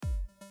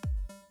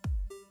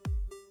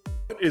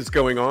What is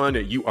going on?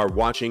 You are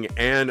watching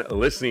and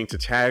listening to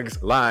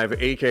Tags Live,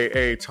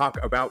 aka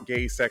Talk About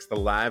Gay Sex, the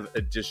live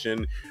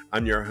edition.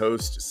 I'm your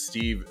host,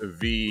 Steve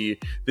V.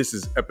 This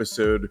is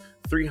episode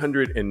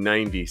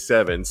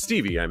 397.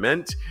 Stevie, I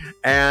meant.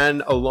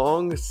 And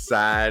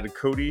alongside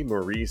Cody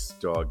Maurice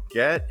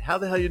Doggett. How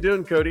the hell you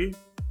doing, Cody?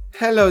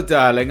 Hello,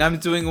 darling. I'm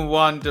doing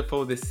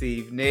wonderful this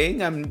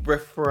evening. I'm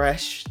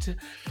refreshed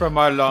from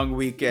our long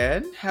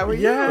weekend. How are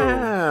you?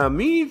 Yeah,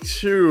 me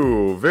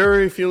too.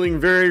 Feeling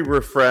very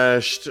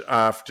refreshed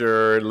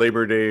after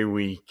Labor Day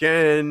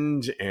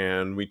weekend,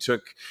 and we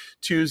took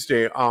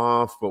Tuesday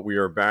off, but we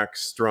are back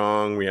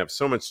strong. We have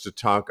so much to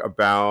talk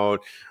about.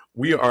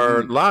 We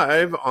are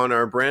live on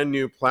our brand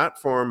new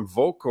platform,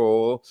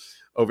 Vocal,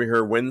 over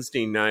here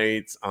Wednesday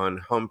nights on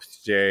Hump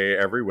Day,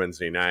 every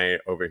Wednesday night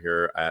over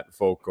here at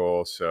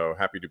Vocal. So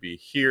happy to be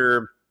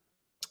here.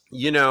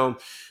 You know,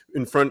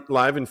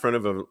 live in front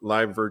of a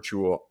live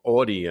virtual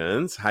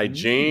audience. Hi,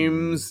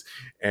 James.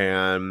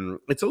 And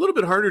it's a little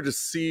bit harder to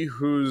see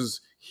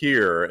who's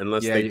here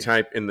unless they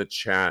type in the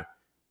chat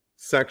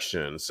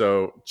section.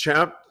 So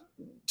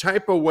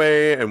type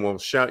away and we'll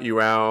shout you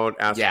out,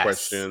 ask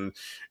questions.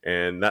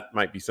 And that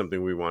might be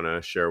something we want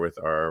to share with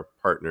our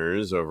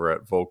partners over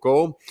at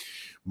Vocal.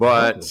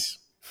 But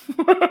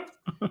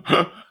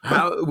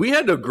we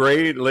had a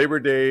great Labor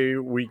Day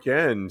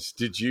weekend.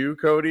 Did you,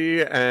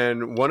 Cody?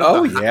 And one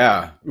of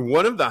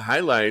the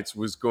highlights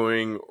was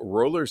going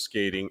roller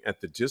skating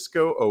at the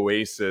Disco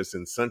Oasis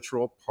in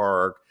Central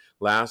Park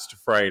last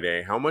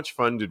Friday. How much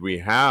fun did we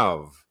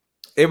have?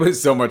 It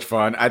was so much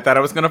fun. I thought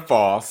I was going to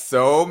fall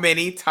so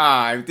many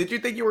times. Did you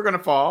think you were going to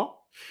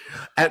fall?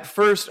 At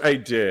first, I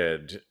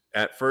did.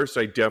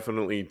 I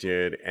definitely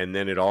did. And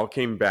then it all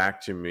came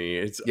back to me.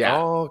 It's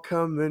all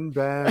coming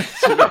back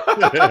to me.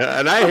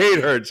 And I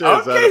hate her, too.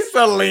 Okay,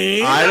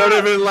 Celine. I don't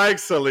even like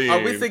Celine.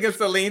 Are we singing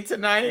Celine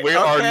tonight? We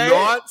are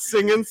not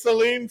singing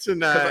Celine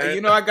tonight. You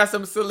know I got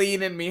some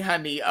Celine in me,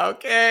 honey.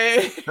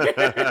 Okay.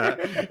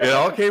 It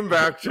all came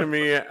back to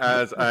me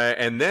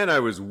and then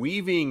I was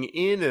weaving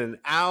in and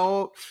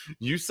out.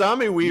 You saw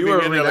me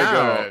weaving in and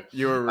out.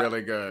 You were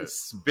really good.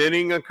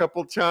 Spinning a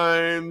couple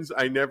times.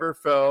 I never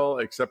fell,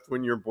 except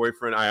when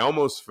I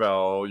almost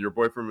fell. Your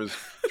boyfriend was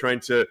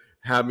trying to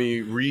have me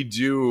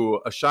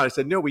redo a shot. I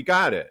said, no, we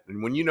got it.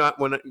 And when you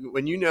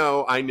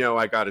know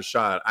I got a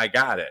shot, I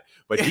got it.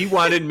 But he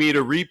wanted me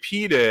to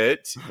repeat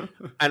it.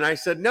 And I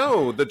said,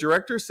 no, the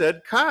director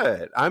said,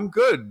 cut. I'm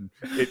good.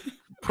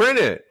 Print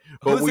it.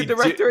 But who's the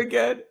director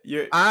again?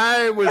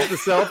 I was the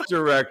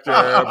self-director,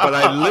 but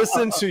I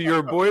listened to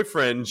your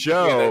boyfriend,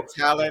 Joe,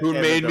 who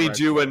made me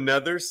do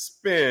another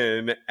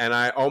spin, and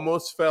I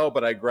almost fell,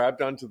 but I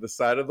grabbed onto the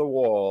side of the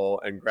wall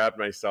and grabbed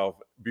myself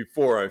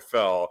before I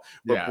fell.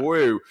 But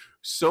boy,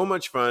 so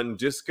much fun.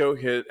 Disco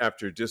hit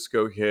after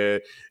disco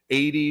hit.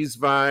 80s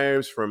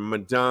vibes from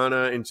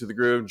Madonna into the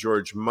Groove,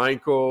 George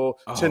Michael,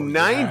 to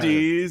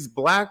 90s,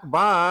 Black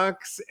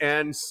Box,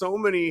 and so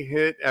many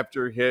hit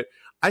after hit.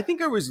 I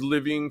think I was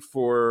living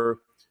for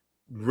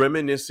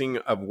reminiscing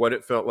of what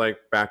it felt like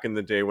back in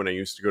the day when I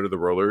used to go to the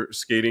roller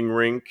skating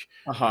rink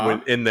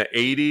in the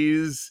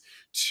 80s,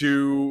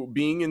 to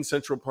being in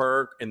Central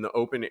Park in the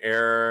open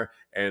air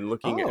and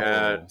looking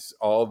at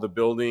all the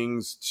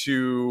buildings,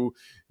 to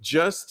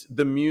just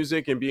the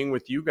music and being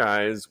with you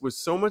guys was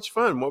so much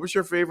fun. What was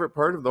your favorite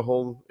part of the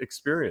whole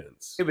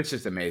experience? It was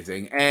just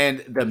amazing.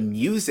 And the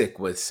music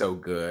was so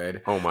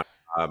good. Oh my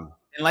God.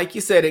 And like you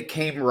said, it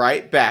came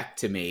right back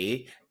to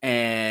me.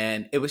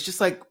 And it was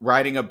just like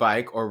riding a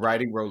bike or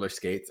riding roller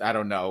skates. I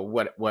don't know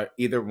what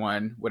either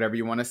one, whatever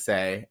you want to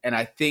say. And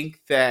I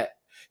think that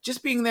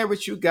just being there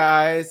with you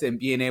guys and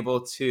being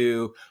able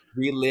to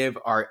relive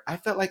I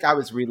felt like I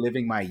was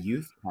reliving my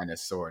youth, kind of,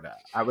 sort of.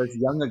 I was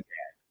young again.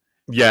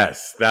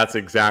 Yes, that's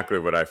exactly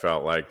what I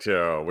felt like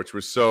too, which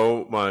was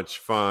so much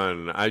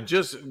fun. I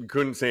just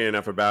couldn't say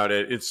enough about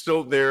it. It's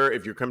still there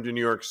if you come to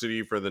New York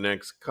City for the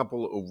next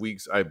couple of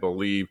weeks, I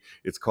believe.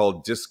 It's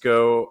called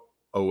Disco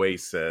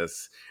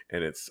Oasis,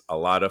 and it's a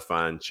lot of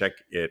fun. Check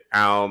it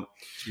out.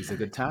 These are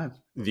the times.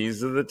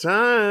 These are the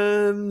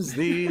times.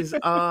 These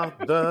are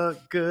the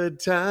good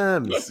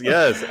times.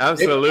 Yes,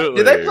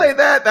 absolutely. Did they play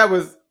that?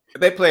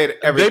 They played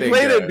everything. They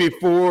played it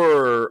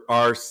before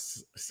our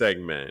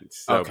segment.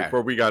 So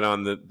before we got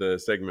on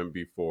the segment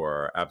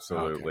before.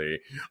 Absolutely.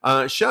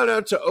 Shout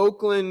out to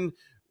Oakland,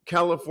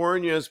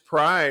 California's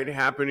Pride,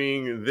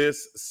 happening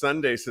this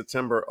Sunday,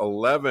 September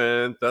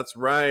 11th. That's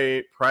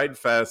right. Pride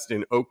Fest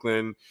in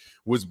Oakland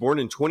was born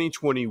in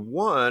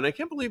 2021. I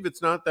can't believe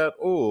it's not that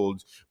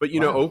old. But, you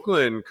know,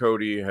 Oakland,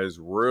 Cody, has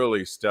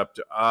really stepped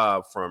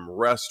up, from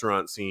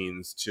restaurant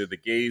scenes to the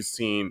gay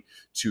scene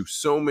to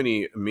so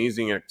many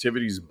amazing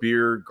activities,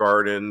 beer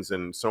gardens,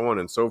 and so on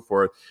and so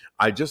forth.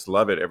 I just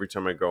love it every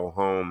time I go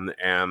home.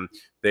 And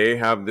they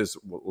have this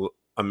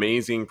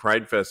amazing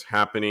Pride Fest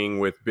happening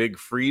with Big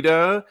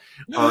Frida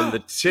on the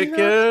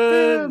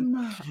ticket.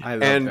 I love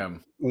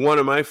them. One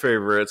of my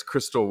favorites,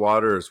 Crystal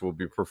Waters, will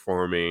be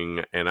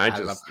performing, and I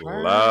just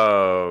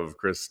love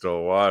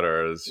Crystal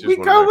Waters. She's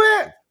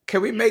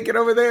Can we make it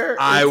over there?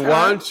 I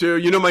want to.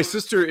 You know, my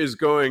sister is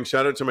going.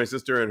 Shout out to my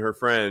sister and her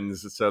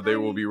friends. So they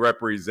will be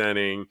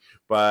representing.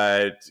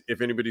 But if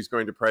anybody's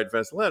going to Pride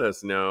Fest, let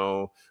us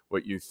know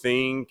what you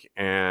think.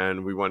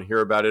 And we want to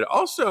hear about it.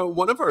 Also,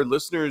 one of our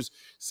listeners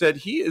said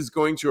he is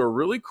going to a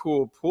really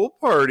cool pool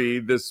party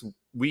this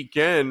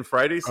weekend,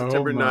 Friday,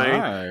 September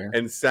 9th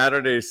and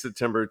Saturday,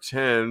 September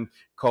 10th,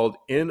 called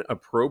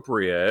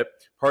Inappropriate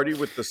Party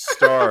with the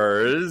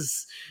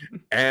Stars.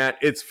 And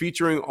it's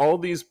featuring all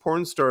these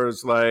porn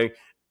stars like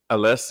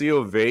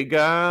Alessio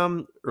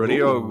Vega,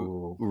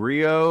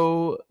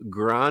 Rio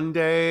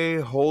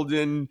Grande,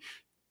 Holden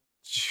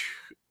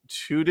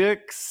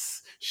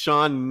Tudix,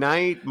 Sean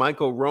Knight,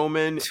 Michael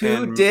Roman,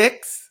 Two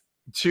dicks.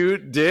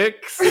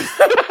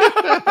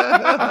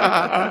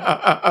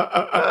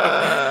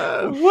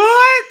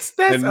 What?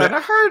 That's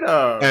unheard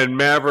of. And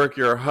Maverick,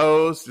 your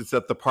host, it's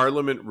at the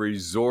Parliament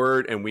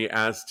Resort, and we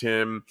asked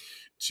him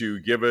to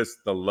give us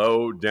the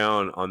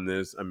lowdown on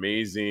this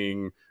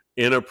amazing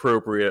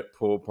inappropriate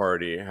pool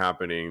party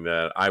happening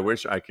that I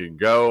wish I could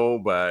go,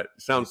 but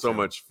sounds so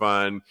much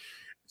fun.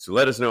 So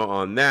let us know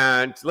on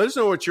that. Let us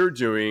know what you're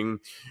doing.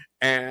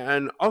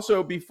 And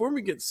also, before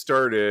we get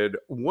started,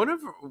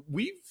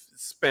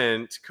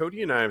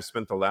 Cody and I have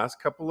spent the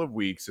last couple of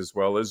weeks, as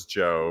well as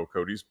Joe,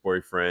 Cody's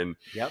boyfriend,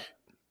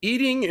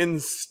 eating in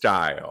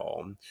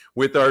style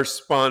with our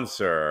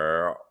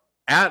sponsor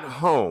at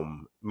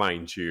home,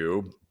 mind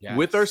you,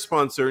 with our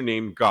sponsor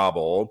named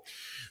Gobble.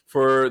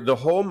 For the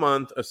whole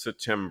month of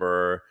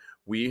September,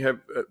 we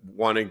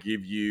want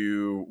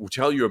to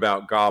tell you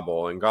about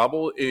Gobble. And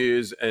Gobble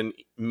is a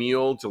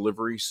meal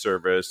delivery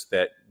service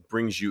that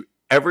brings you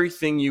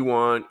everything you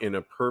want in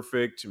a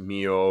perfect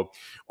meal,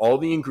 all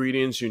the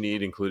ingredients you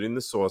need, including the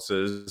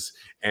sauces.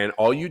 And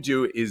all you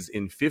do is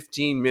in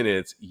 15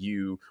 minutes,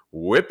 you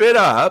whip it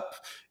up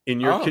in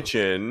your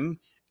kitchen.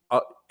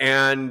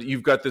 And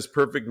you've got this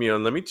perfect meal.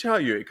 And let me tell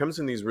you, it comes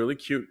in these really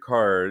cute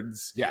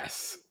cards.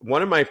 Yes.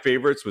 One of my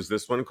favorites was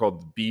this one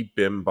called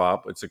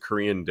Bibimbap. It's a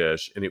Korean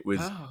dish. And it was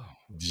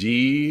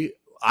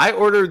I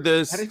ordered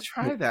this. I didn't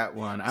try that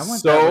one. I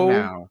want that one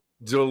now.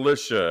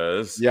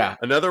 Delicious. Yeah.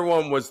 Another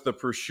one was the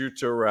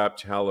prosciutto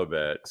wrapped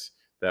halibut.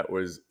 That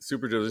was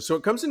super delicious. So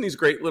it comes in these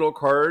great little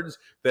cards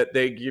that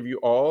they give you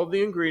all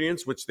the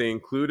ingredients, which they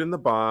include in the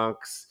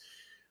box.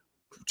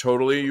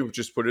 Totally, you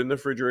just put it in the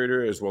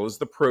refrigerator, as well as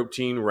the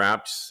protein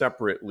wrapped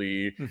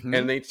separately. Mm-hmm.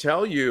 And they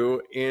tell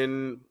you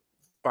in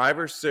 5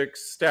 or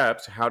 6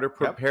 steps how to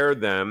prepare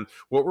them.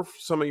 What were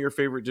some of your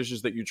favorite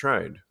dishes that you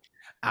tried?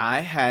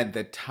 I had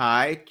the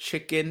Thai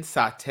chicken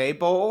satay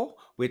bowl,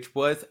 which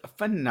was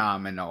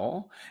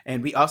phenomenal.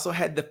 And we also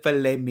had the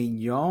filet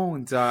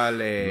mignon,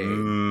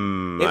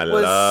 darling. It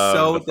was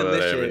so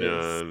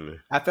delicious.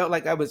 I felt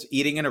like I was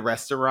eating in a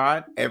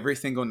restaurant every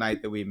single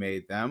night that we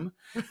made them.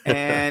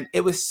 And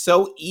it was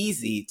so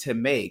easy to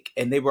make.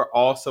 And they were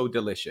all so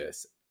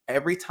delicious.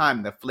 Every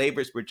time the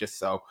flavors were just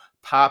so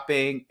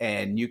popping,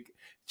 and you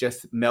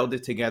just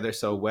melded together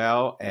so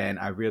well, and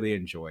I really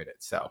enjoyed it.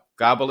 So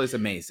Gobble is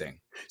amazing.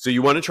 So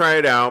you want to try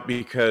it out,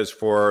 because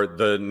for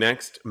the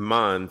next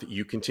month,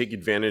 you can take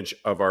advantage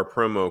of our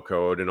promo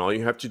code, and all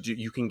you have to do,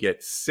 you can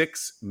get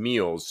 6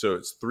 meals. So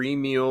it's 3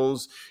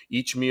 meals.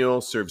 Each meal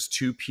serves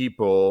 2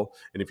 people.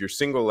 And if you're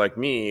single like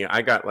me,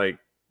 I got like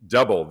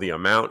double the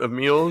amount of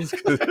meals,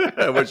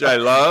 which I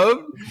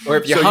love. Or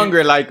if you're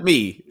hungry like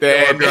me,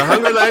 then... Or if you're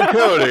hungry like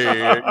Cody, you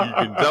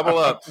can double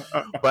up.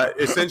 But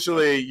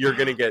essentially, you're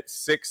going to get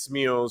 6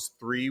 meals,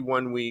 3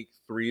 one week,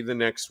 3 the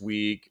next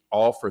week,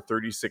 all for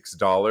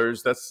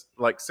 $36. That's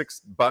like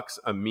 $6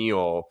 a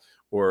meal,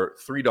 or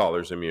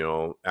 $3 a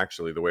meal,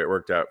 actually, the way it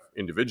worked out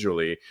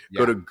individually.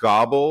 Go to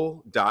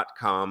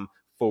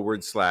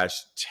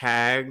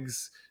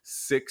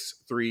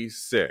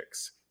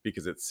gobble.com/tags636.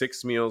 because it's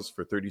 6 meals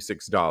for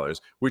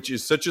 $36, which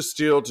is such a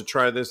steal to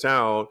try this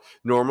out.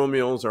 Normal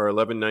meals are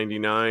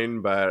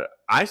 $11.99, but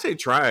I say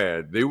try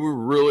it. They were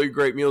really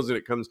great meals, and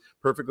it comes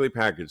perfectly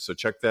packaged. So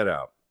check that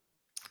out.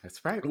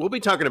 That's right. We'll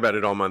be talking about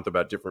it all month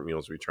about different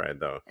meals we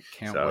tried, though. I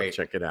can't wait.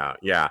 Check it out.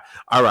 Yeah.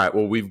 All right.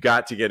 Well, we've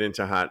got to get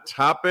into hot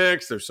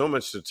topics. There's so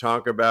much to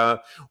talk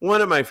about.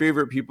 One of my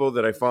favorite people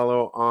that I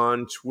follow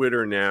on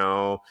Twitter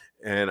now,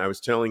 and I was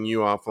telling you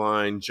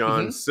offline,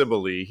 John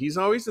Sibley. He's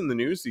always in the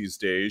news these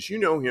days. You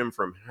know him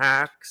from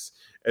Hacks,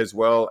 as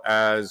well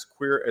as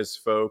Queer as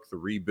Folk, the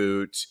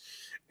reboot.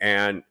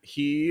 And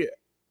he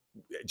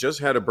just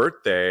had a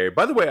birthday.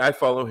 By the way, I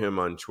follow him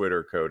on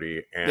Twitter,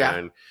 Cody.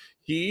 And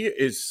he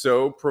is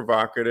so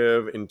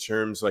provocative in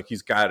terms, like,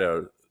 he's got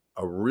a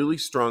really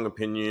strong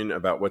opinion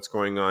about what's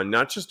going on,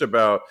 not just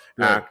about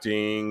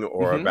acting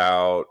or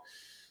about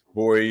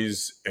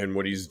boys and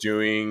what he's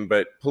doing,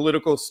 but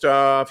political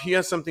stuff. He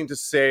has something to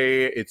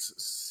say. It's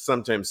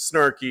sometimes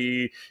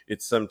snarky.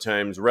 It's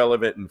sometimes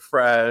relevant and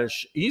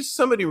fresh. He's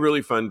somebody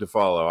really fun to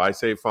follow. I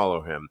say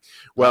follow him.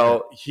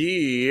 Well,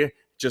 he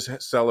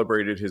just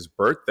celebrated his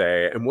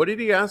birthday. And what did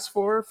he ask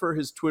for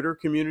his Twitter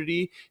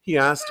community? He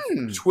asked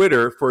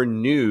Twitter for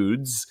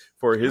nudes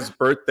for his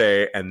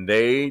birthday, and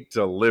they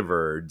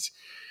delivered.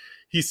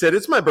 He said,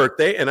 "It's my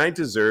birthday and I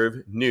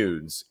deserve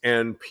nudes."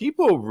 And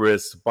people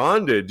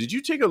responded. Did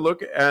you take a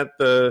look at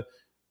the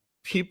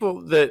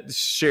people that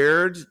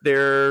shared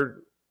their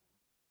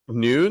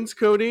nudes,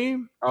 Cody?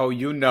 Oh,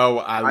 you know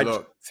I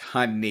looked,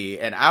 honey,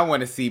 and I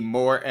want to see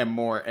more and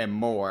more and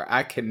more.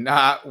 I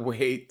cannot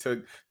wait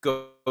to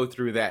go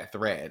through that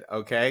thread,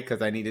 okay?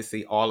 Because I need to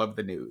see all of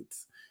the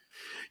nudes.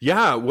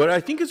 Yeah, what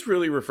I think is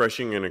really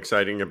refreshing and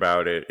exciting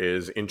about it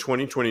is in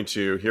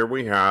 2022, here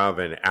we have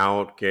an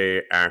out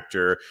gay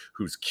actor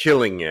who's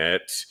killing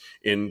it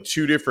in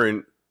two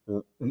different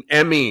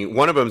Emmy.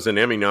 One of them's an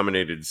Emmy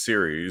nominated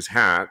series,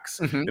 Hacks,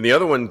 Mm-hmm. and the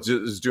other one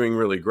is doing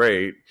really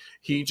great.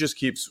 He just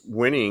keeps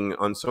winning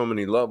on so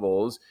many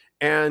levels.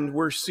 And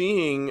we're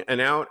seeing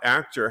an out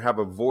actor have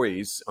a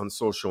voice on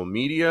social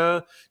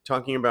media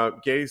talking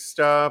about gay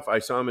stuff. I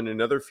saw him in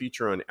another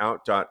feature on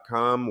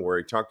out.com where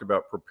he talked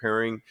about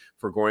preparing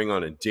for going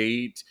on a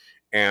date.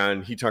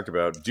 And he talked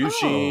about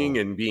douching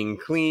and being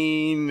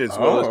clean, as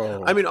well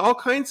as, I mean, all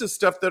kinds of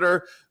stuff that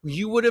are,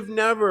 you would have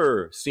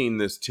never seen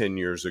this 10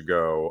 years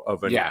ago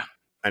of an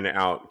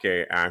out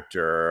gay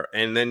actor.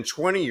 And then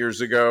 20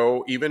 years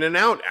ago, even an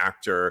out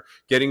actor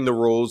getting the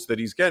roles that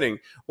he's getting.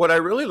 What I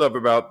really love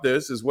about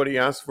this is what he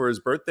asked for his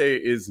birthday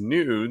is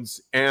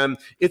nudes. And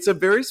it's a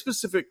very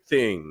specific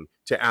thing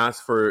to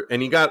ask for.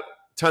 And he got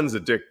tons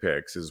of dick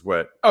pics is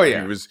what he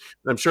was.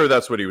 I'm sure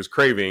that's what he was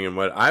craving. And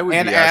what I would be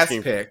asking.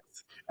 Ass pics.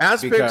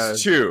 Ass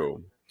pics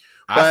too.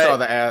 I saw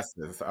the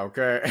asses,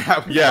 okay?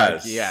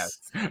 Yes.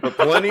 But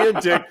plenty of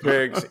dick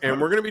pics.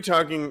 And we're going to be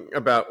talking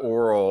about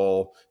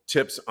oral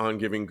tips on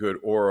giving good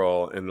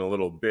oral in a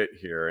little bit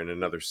here in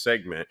another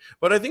segment.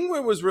 But I think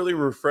what was really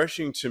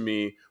refreshing to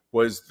me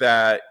was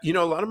that, you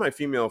know, a lot of my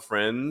female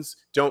friends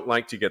don't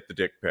like to get the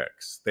dick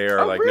pics. They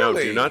are no,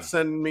 do not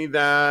send me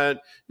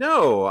that.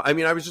 No, I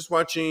mean, I was just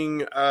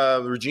watching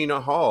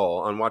Regina Hall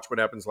on Watch What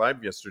Happens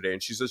Live yesterday,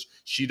 and she says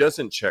she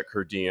doesn't check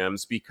her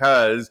DMs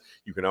because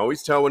you can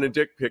always tell when a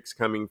dick pic's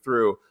coming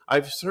through.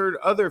 I've heard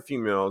other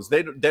females,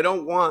 they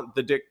don't want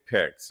the dick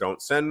pics.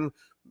 Don't send.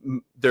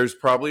 There's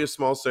probably a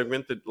small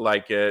segment that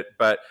like it,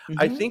 but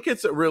I think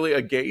it's really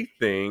a gay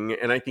thing,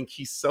 and I think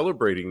he's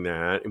celebrating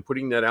that and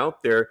putting that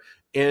out there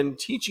and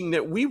teaching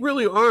that we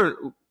really aren't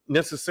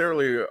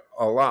necessarily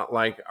a lot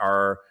like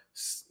our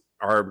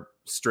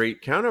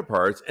straight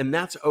counterparts, and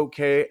that's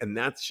okay, and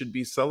that should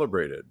be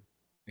celebrated.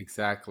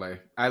 Exactly.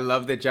 I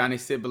love that Johnny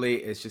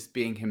Sibley is just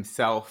being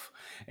himself,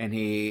 and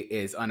he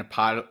is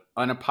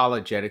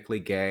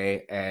unapologetically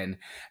gay and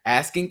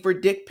asking for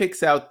dick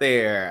pics out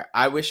there.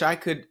 I wish I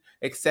could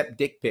accept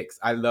dick pics.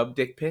 I love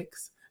dick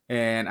pics,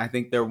 and I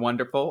think they're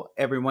wonderful.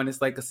 Everyone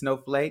is like a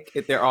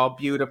snowflake. They're all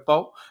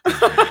beautiful. And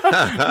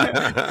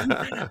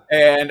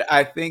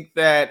I think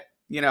that,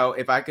 you know,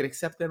 if I could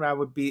accept them, I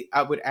would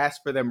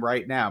ask for them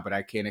right now, but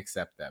I can't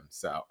accept them.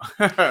 So,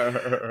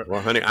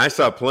 well, honey, I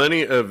saw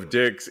plenty of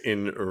dicks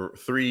in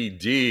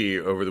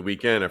 3D over the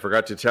weekend. I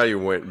forgot to tell you,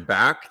 went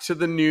back to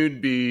the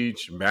nude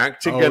beach, back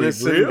to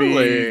Gunnison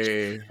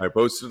Beach. I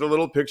posted a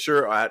little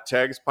picture at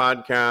Tags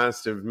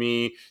Podcast of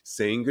me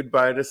saying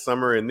goodbye to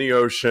summer in the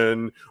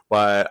ocean.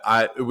 But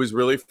it was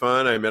really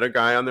fun. I met a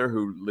guy on there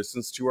who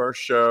listens to our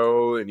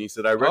show, and he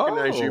said, "I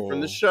recognize you from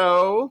the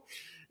show,"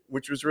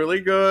 which was really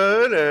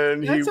good.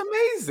 And that's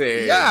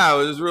amazing. Yeah,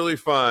 it was really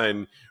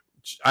fun.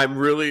 I'm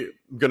really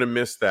going to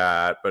miss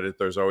that, but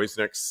there's always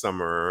next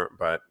summer.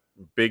 But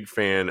big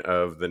fan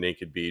of the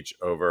Naked Beach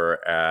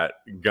over at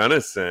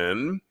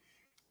Gunnison.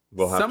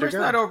 We'll have Summer's to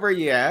go. Not over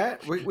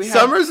yet.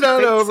 Summer's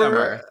not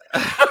over.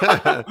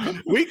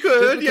 We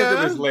could,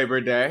 yeah. It was Labor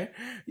Day.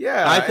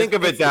 Yeah. I think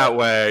of it that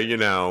way, you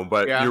know,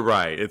 but you're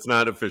right. It's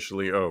not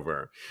officially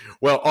over.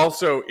 Well,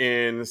 also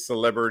in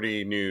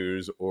celebrity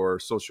news or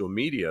social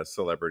media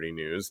celebrity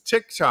news,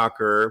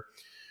 TikToker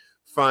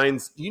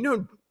finds, you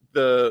know,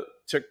 the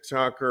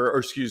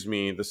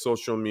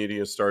social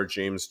media star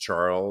James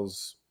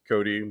Charles,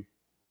 Cody.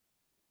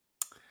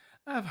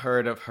 I've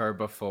heard of her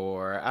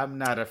before. I'm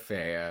not a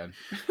fan.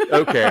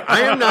 Okay,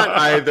 I am not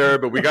either,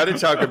 but we got to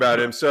talk about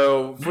him.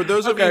 So for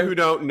those of you who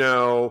don't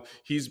know,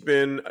 he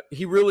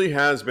really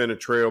has been a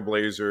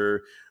trailblazer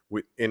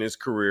in his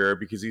career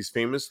because he's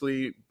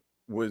famously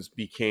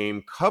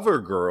became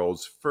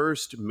CoverGirl's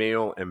first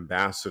male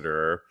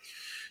ambassador.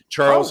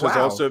 Charles has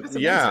also,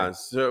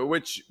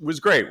 which was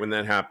great when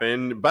that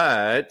happened,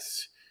 but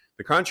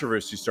the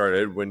controversy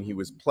started when he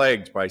was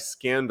plagued by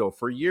scandal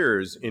for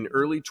years. In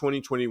early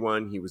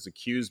 2021, he was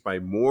accused by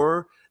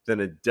more than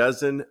a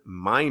dozen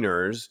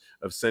minors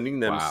of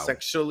sending them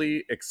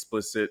sexually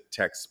explicit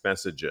text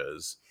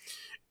messages.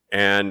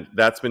 And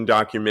that's been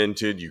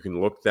documented. You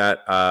can look that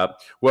up.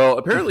 Well,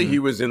 apparently he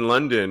was in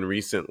London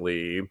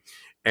recently,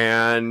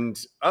 and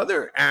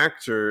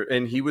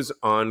he was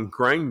on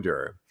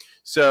Grindr.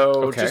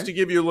 So just to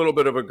give you a little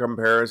bit of a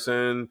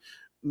comparison,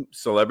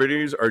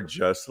 celebrities are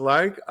just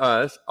like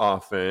us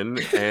often,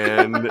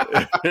 and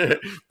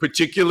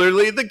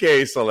particularly the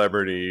gay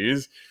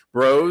celebrities.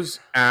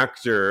 Bros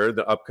actor,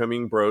 the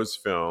upcoming Bros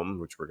film,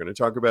 which we're going to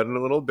talk about in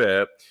a little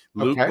bit,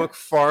 Luke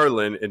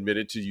Macfarlane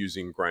admitted to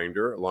using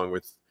Grindr along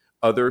with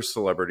other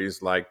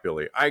celebrities like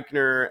Billy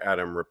Eichner,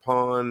 Adam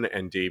Rippon,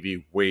 and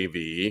Davey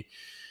Wavy.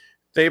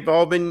 They've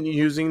all been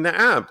using the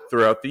app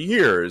throughout the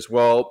years.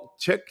 Well,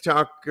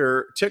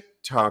 TikToker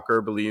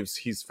believes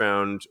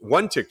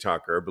one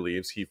TikToker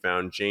believes he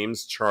found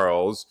James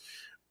Charles'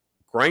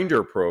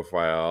 Grindr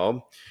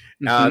profile.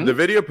 The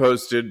video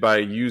posted by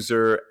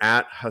user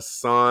at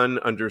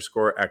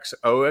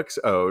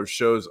Hassan_XOXO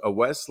shows a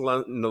West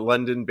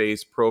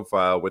London-based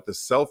profile with a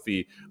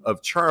selfie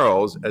of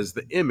Charles as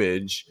the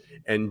image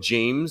and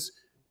James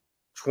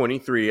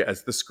 23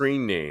 as the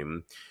screen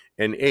name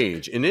and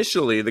age.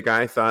 Initially, the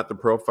guy thought the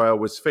profile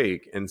was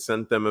fake and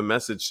sent them a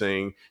message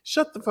saying,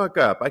 "Shut the fuck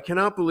up. I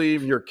cannot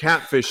believe you're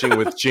catfishing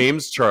with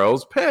James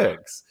Charles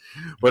pics."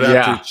 But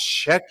after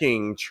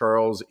checking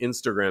Charles'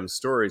 Instagram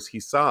stories, he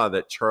saw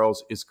that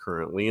Charles is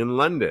currently in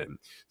London.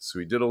 So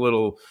he did a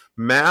little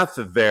math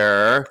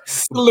there.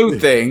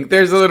 Sleuthing.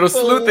 There's a little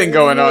sleuthing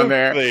going on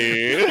there.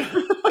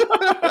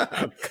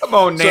 Come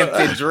on,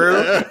 Nancy Drew.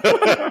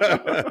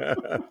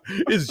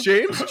 Is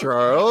James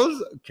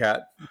Charles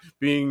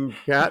being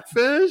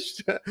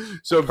catfished?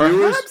 So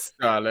Perhaps,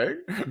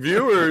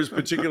 viewers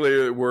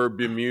particularly were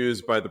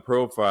bemused by the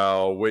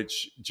profile,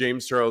 which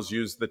James Charles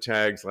used the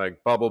tags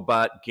like bubble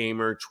butt,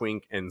 gamer,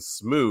 twink, and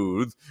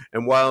smooth.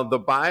 And while the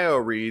bio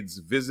reads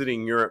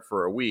visiting Europe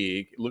for a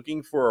week,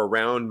 looking for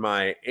around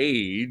my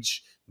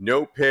age,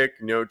 no pic,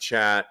 no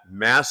chat,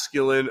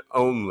 masculine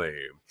only.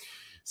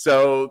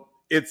 So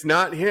it's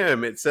not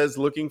him. It says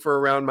looking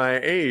for around my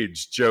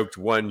age, joked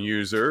one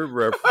user,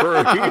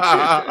 referring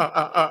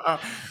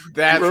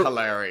That's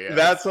hilarious.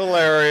 That's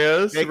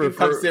hilarious. They can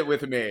come sit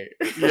with me.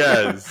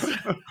 Yes.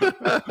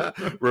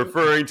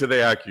 Referring to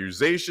the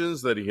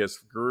accusations that he has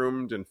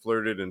groomed and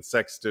flirted and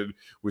sexted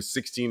with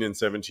 16 and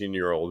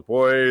 17-year-old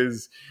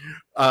boys.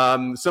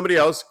 Somebody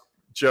else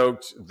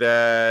joked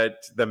that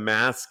the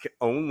mask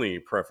only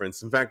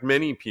preference. In fact,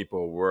 many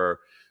people were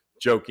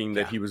joking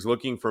that he was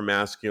looking for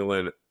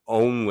masculine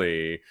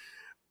only.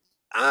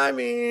 I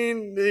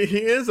mean, he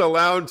is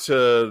allowed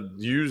to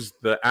use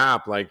the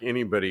app like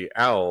anybody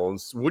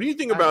else. What do you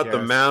think about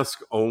the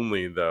mask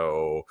only,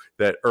 though,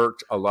 that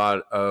irked a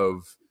lot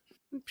of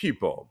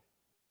people?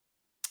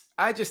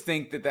 I just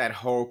think that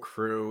whole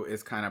crew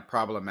is kind of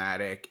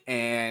problematic.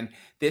 And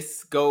it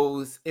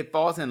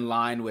falls in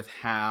line with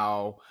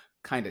how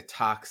kind of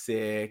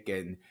toxic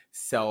and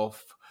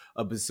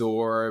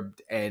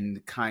self-absorbed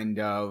and kind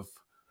of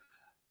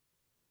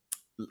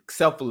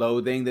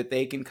self-loathing that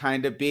they can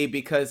kind of be,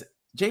 because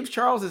James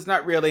Charles is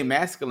not really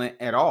masculine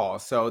at all.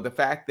 So the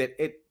fact that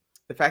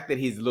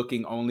he's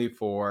looking only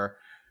for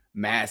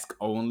mask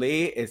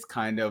only is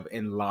kind of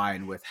in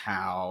line with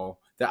how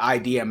the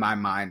idea in my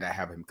mind I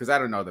have him, because I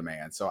don't know the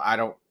man, so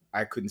I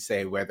couldn't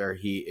say whether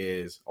he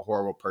is a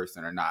horrible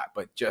person or not,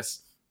 but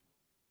just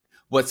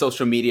what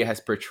social media has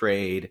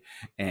portrayed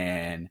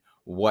and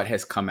what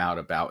has come out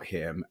about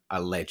him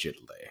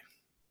allegedly.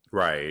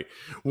 Right.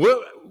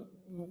 Well,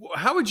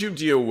 how would you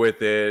deal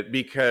with it?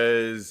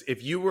 Because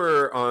if you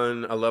were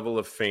on a level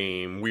of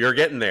fame, we are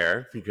getting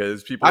there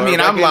because people.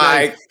 I'm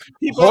like,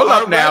 hold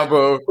up now,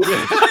 boo.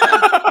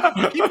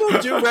 People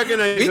do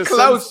recognize us. Be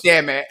close,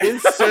 damn it. In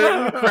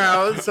certain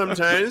crowds,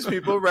 sometimes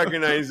people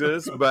recognize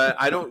us, but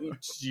I don't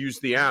use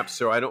the app,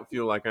 so I don't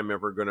feel like I'm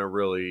ever going to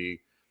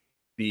really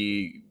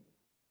be.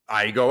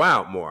 I go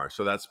out more.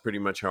 So that's pretty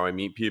much how I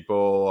meet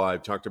people.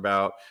 I've talked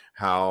about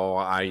how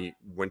I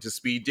went to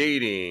speed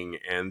dating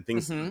and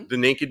things. The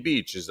Naked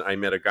Beach is I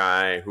met a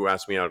guy who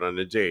asked me out on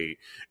a date.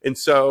 And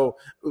so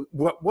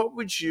what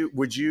would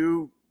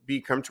you be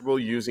comfortable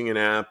using an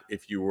app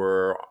if you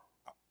were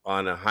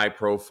on a high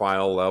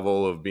profile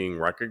level of being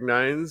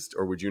recognized,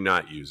 or would you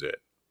not use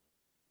it?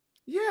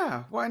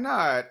 Yeah, why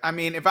not? I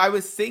mean, if I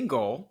was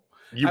single,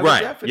 I would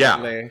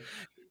definitely.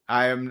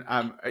 I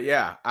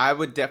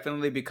would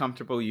definitely be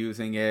comfortable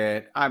using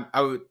it.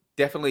 I would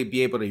definitely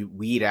be able to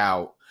weed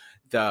out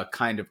the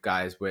kind of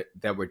guys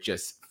that were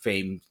just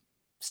famed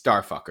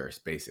star fuckers,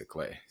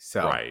 basically.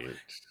 So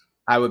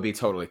I would be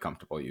totally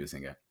comfortable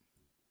using it.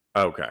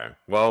 Okay.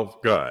 Well,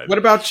 good. What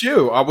about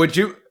you? Would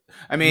you?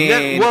 I mean,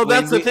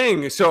 that's the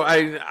thing. So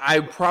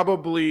I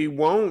probably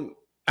won't.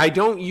 I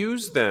don't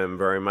use them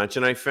very much,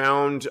 and I've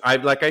found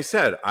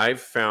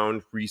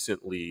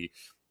recently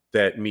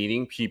that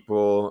meeting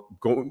people,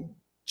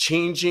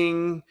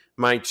 changing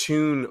my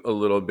tune a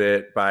little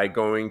bit by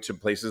going to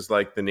places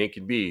like the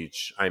Naked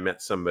Beach. I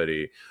met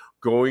somebody.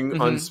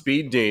 Going on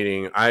speed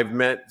dating. I've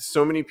met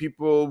so many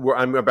people where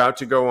I'm about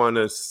to go on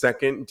a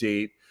second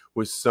date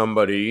with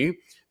somebody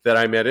that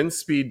I met in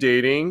speed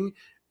dating.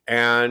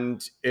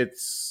 And I'm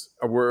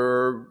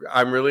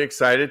really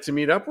excited to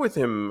meet up with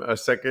him a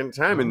second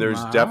time. And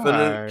there's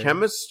definite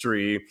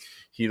chemistry.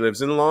 He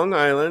lives in Long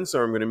Island,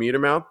 so I'm going to meet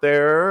him out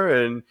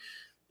there and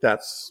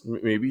that's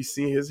maybe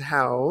see his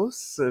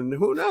house, and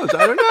who knows?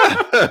 I don't know.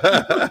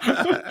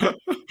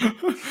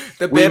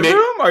 The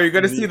bedroom? Are you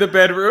going to see the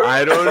bedroom?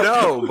 I don't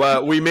know,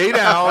 but we made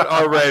out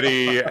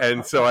already,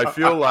 and so I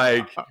feel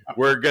like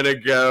we're going to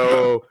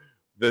go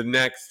the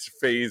next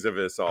phase of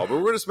this all. But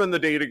we're going to spend the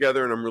day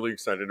together, and I'm really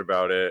excited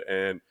about it.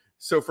 And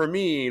So for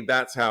me,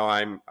 that's how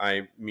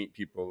I meet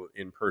people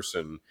in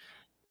person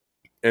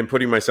and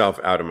putting myself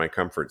out of my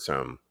comfort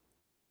zone,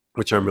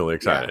 which I'm really Yeah.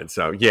 excited.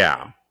 So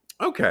yeah.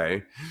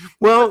 Okay. But the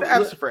Well,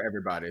 apps are for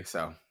everybody.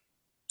 So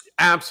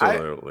I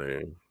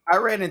absolutely. I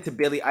ran into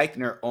Billy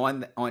Eichner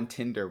on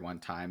Tinder one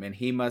time, and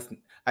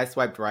I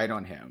swiped right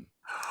on him,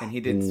 and he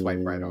didn't swipe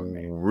right on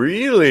me.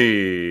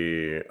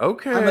 Really? I'm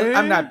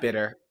Okay. not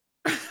bitter.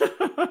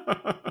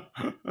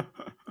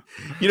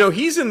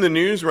 He's in the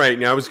news right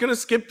now. I was going to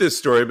skip this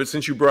story, but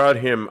since you brought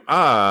him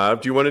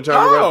up, do you want to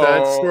talk about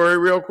that Oh, story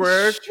real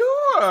quick?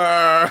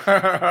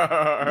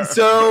 sure.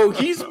 So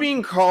he's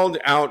being called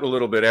out a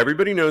little bit.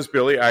 Everybody knows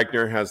Billy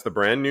Eichner has the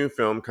brand new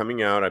film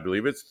coming out. I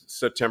believe it's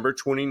September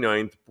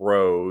 29th,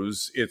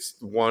 Bros. It's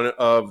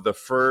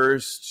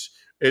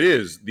it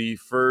is the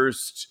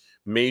first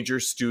major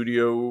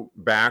studio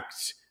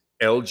backed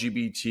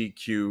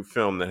LGBTQ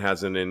film that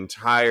has an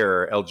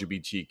entire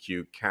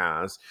LGBTQ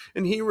cast,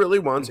 and he really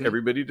wants Mhm.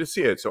 everybody to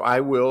see it. So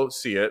I will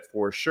see it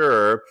for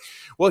sure.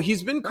 Well,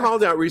 he's been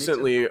called Nice. out Me too.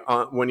 recently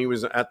when he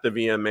was at the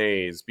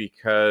VMAs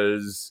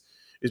because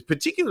is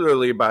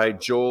particularly by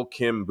Joel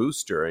Kim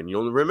Booster. And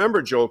you'll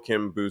remember Joel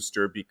Kim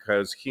Booster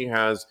because he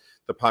has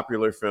the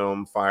popular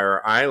film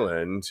Fire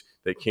Island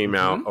that came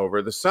out Mhm.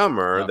 over the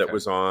summer Love that him.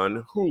 was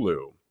on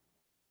Hulu.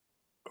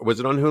 Was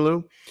it on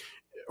Hulu?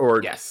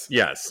 Or Yes,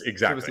 yes, it was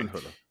exactly. on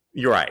Hulu.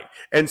 You're right.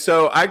 And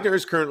so Eichner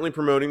is currently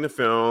promoting the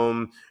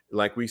film,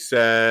 like we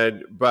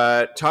said,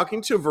 but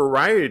talking to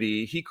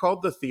Variety, he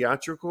called the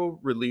theatrical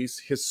release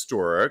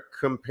historic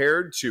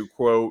compared to,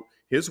 quote,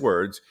 his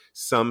words,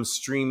 some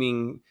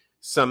streaming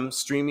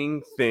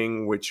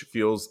thing which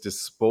feels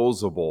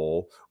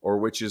disposable or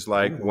which is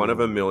like one of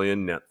a Ooh.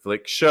 million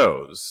Netflix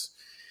shows.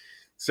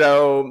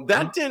 So Um,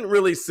 that didn't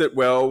really sit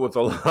well with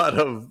a lot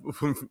of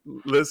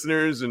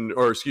listeners those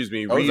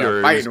are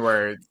readers fighting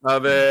words.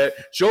 of it.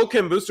 Joel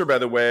Kim Booster, by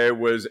the way,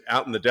 was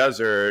out in the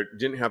desert,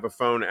 didn't have a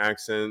phone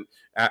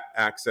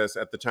access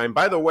at the time.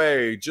 By the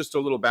way, just a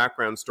little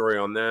background story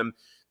on them.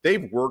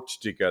 They've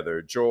worked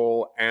together.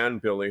 Joel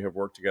and Billy have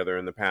worked together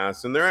in the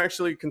past, and they're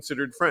actually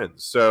considered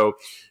friends. So,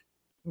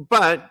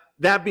 but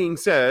that being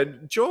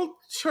said, Joel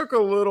took a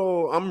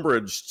little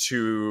umbrage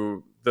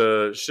to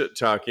the shit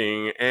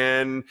talking,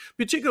 and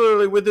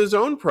particularly with his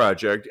own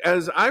project,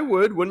 as I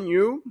would, wouldn't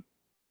you?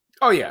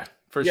 Oh yeah,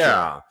 for sure.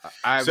 Yeah.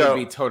 I would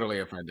be So totally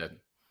offended.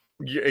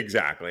 yeah,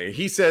 exactly.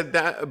 He said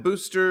that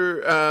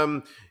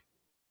Booster.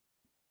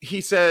 He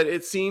said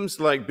it seems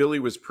like Billy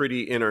was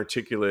pretty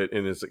inarticulate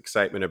in his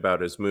excitement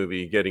about his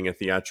movie getting a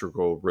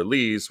theatrical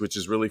release, which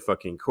is really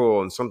fucking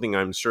cool and something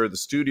I'm sure the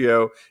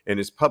studio and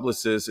his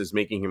publicist is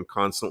making him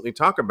constantly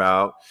talk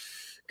about.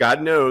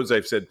 God knows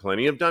I've said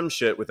plenty of dumb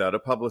shit without a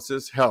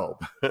publicist's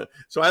help.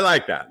 So I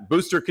like that.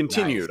 Booster Nice.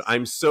 continued.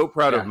 I'm so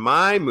proud of Yeah.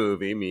 my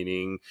movie,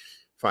 meaning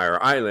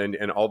Fire Island,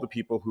 and all the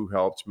people who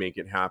helped make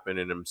it happen.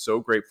 And I'm so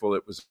grateful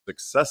it was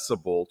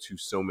accessible to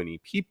so many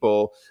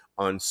people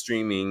on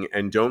streaming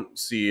and don't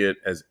see it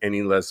as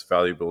any less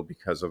valuable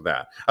because of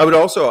that. I would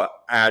also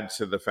add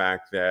to the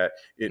fact that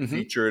it Hmm.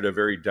 featured a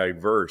very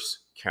diverse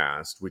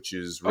cast, which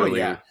is Oh really,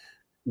 yeah.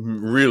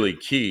 really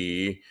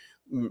key,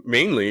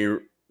 mainly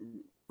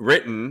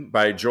written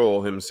by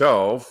Joel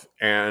himself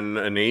and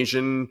an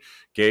Asian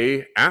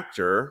gay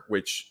actor,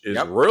 which is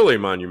Yep. really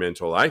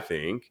monumental, I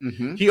think.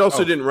 Hmm. He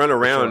also Oh, didn't run for sure.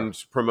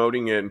 around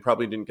promoting it and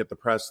probably didn't get the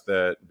press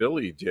that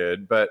Billy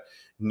did. But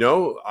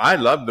no, I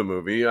loved the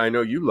movie. I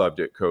know you loved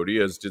it, Cody,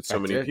 as did so I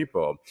many did.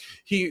 people.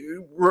 He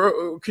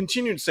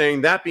continued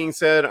saying, that being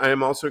said, I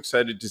am also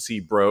excited to see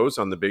Bros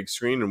on the big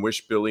screen and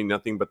wish Billy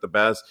nothing but the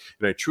best.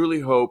 And I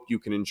truly hope you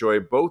can enjoy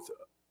both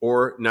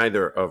or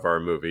neither of our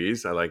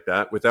movies. I like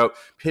that, without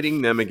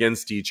pitting them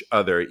against each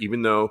other,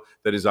 even though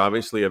that is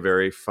obviously a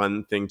very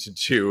fun thing to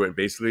do and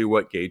basically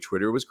what gay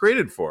Twitter was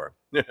created for.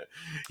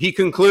 He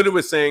concluded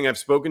with saying, I've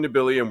spoken to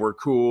Billy and we're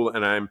cool,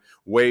 and I'm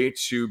way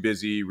too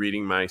busy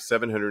reading my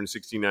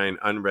 769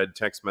 unread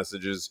text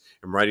messages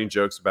and writing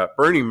jokes about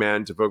Burning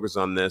Man to focus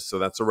on this. So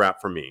that's a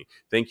wrap for me.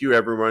 Thank you,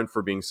 everyone,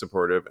 for being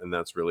supportive, and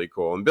that's really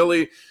cool. And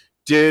Billy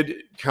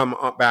did come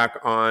back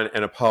on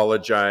and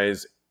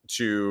apologize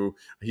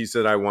he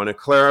said, I want to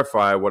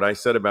clarify what I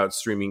said about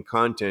streaming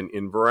content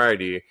in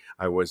Variety.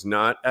 I was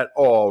not at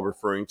all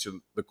referring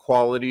to the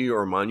quality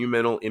or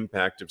monumental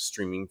impact of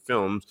streaming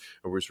films.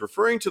 I was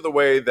referring to the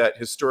way that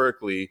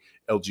historically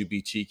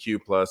LGBTQ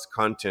plus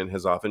content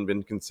has often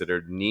been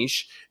considered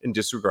niche and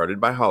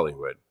disregarded by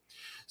Hollywood. Yeah.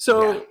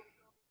 So,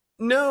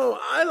 no,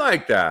 I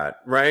like that,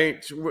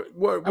 right? I'm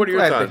What are your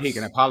glad that he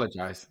can thoughts?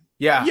 apologize.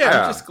 Yeah, I'm Yeah,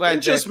 just and glad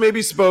that just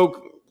maybe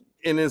spoke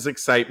in his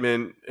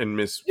excitement and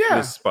yeah,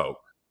 misspoke.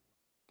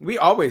 we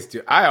always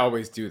do. I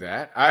always do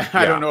that. I don't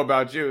Yeah. know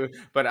about you,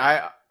 but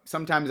I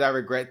sometimes I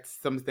regret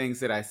some things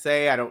that I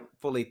say. I don't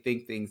fully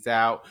think things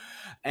out.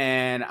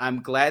 And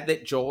I'm glad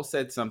that Joel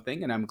said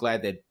something, and I'm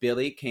glad that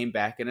Billy came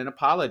back and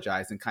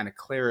apologized and kind of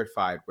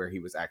clarified where he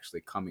was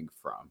actually coming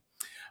from.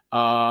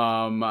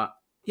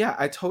 Yeah,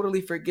 I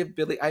totally forgive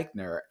Billy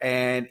Eichner,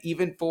 and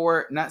even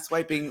for not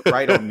swiping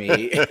right on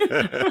me.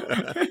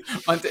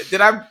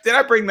 Did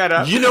I bring that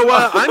up? You know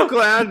what? I'm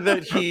glad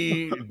that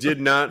he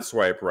did not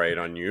swipe right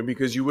on you,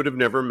 because you would have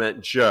never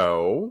met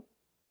Joe.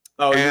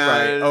 Oh, you're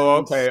right. Oh,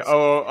 And okay.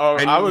 Oh,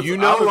 and I you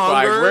no was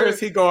like, where longer is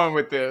he going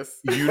with this?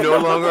 you no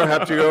longer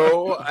have to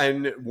go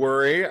and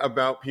worry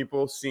about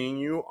people seeing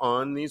you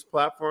on these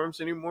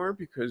platforms anymore,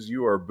 because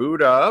you are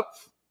booed up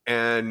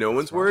and no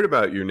one's worried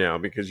about you now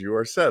because you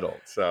are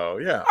settled. So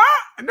yeah.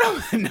 No,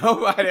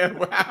 nobody.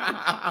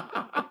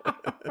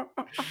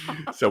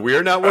 So we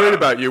are not worried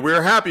about you.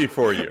 We're happy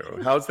for you.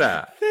 How's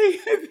that?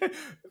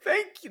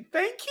 Thank you.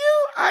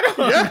 I don't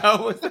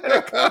know. Was that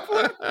a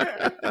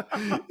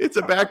compliment? It's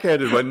a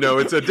backhanded one. No,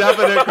 it's a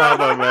definite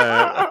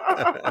compliment.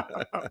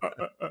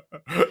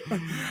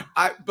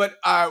 But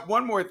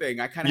one more thing,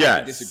 I kind of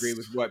have to disagree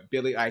with what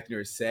Billy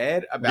Eichner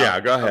said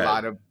about go ahead. a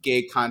lot of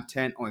gay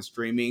content on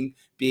streaming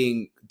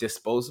being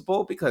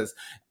disposable, because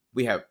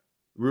we have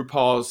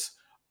RuPaul's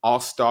All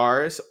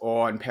Stars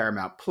on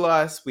Paramount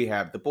Plus, we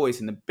have The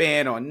Boys in the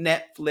Band on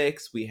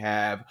Netflix, we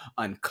have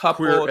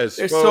Uncoupled,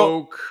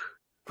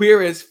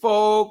 Queer as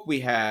Folk, we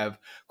have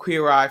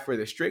Queer Eye for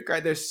the Straight Guy.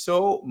 There's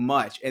so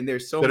much, and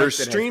there's so much that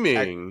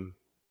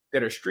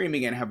are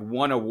streaming and have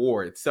won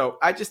awards. So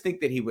I just think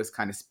that he was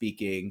kind of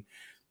speaking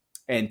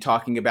and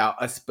talking about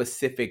a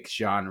specific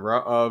genre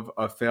of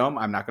a film.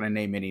 I'm not going to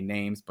name any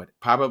names, but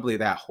probably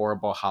that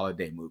horrible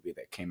holiday movie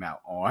that came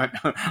out on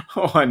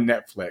on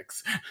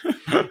Netflix.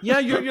 Yeah,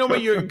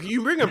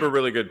 you bring up a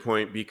really good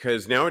point,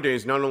 because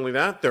nowadays, not only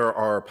that, there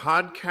are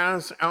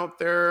podcasts out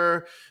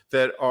there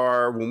that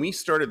are. When we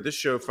started this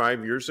show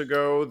 5 years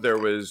ago, there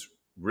was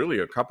really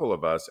a couple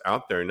of us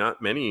out there,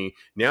 not many.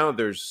 Now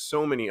there's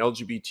so many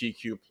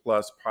LGBTQ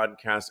plus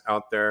podcasts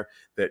out there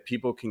that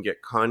people can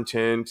get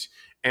content,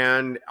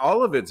 and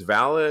all of it's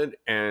valid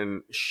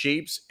and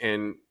shapes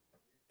and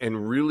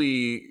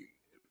really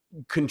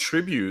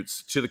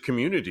contributes to the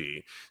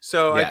community.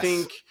 So yes. I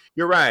think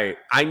you're right.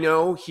 I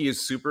know he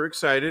is super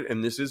excited,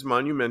 and this is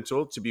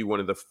monumental to be one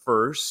of the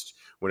first.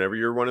 Whenever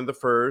you're one of the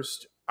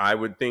first, I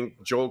would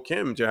think Joel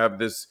Kim to have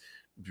this,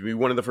 to be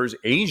one of the first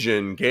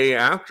Asian gay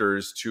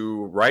actors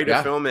to write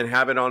a film and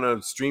have it on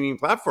a streaming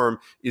platform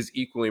is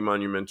equally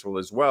monumental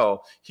as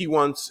well. He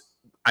wants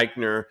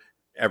Eichner,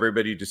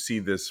 everybody, to see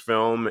this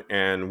film,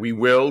 and we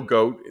will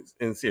go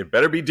and see it.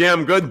 Better be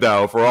damn good,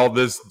 though, for all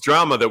this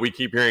drama that we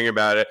keep hearing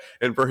about it,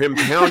 and for him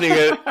pounding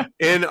it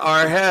in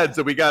our heads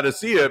that we got to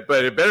see it.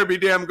 But it better be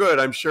damn good.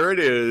 I'm sure it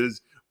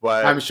is.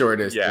 But I'm sure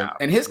it is. Yeah,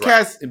 and his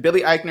cast,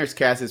 Billy Eichner's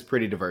cast, is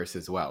pretty diverse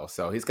as well.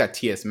 So he's got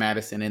T.S.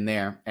 Madison in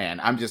there, and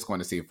I'm just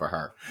going to see it for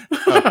her.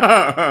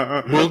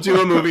 We'll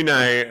do a movie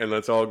night, and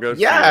let's all go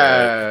see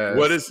it.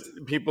 What is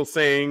people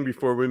saying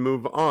before we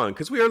move on?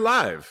 Because we are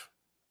live.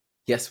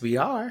 Yes, we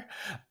are.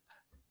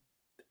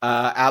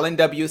 Alan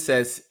W.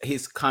 says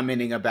he's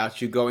commenting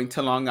about you going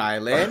to Long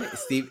Island.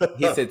 He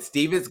said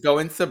Steve is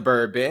going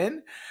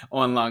suburban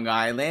on Long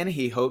Island.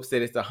 He hopes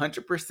that it's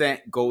 100%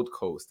 Gold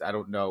Coast. I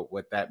don't know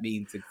what that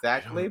means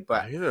exactly,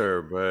 but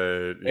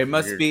it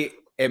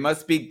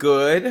must be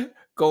good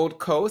Gold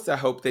Coast. I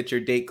hope that your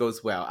date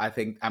goes well. I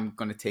think I'm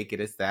going to take it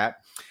as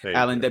that.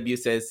 Alan W.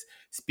 says,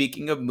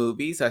 speaking of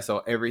movies, I saw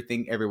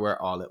Everything Everywhere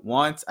All at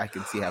Once. I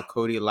can see how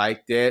Cody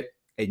liked it.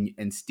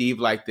 And Steve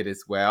liked it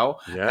as well,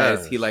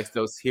 as he likes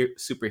those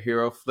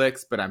superhero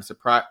flicks. But I'm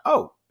surprised.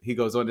 Oh, he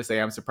goes on to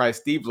say, I'm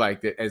surprised Steve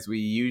liked it, as we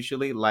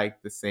usually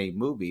like the same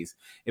movies.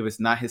 It was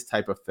not his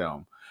type of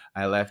film.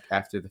 I left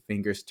after the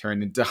fingers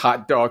turned into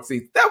hot dog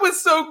seats. That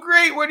was so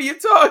great. What are you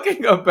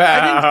talking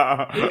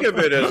about? I didn't think of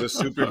it as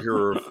a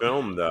superhero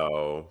film,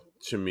 though,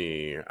 to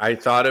me. I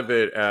thought of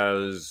it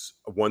as,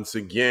 once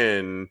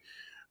again,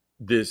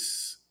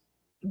 this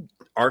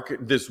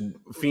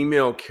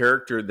female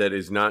character that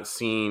is not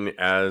seen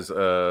as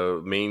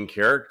a main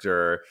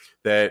character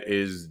that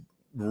is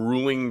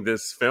ruling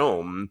this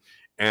film.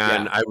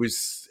 And it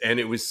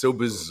was so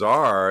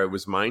bizarre. It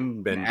was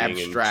mind-bending,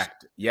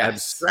 abstract.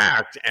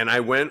 Abstract. And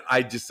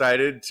I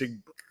decided to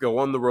go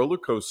on the roller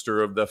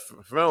coaster of the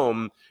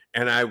film,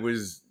 and I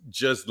was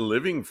just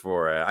living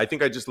for it. I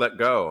think I just let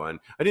go, and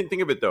I didn't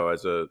think of it though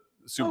as a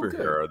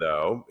superhero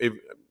though.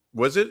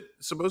 Was it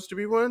supposed to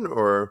be one,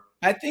 or?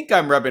 I think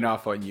I'm rubbing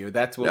off on you.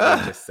 That's what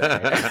we just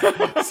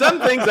said.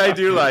 Some things I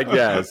do like,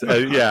 yes.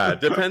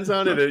 Depends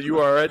on it. You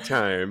are at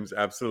times,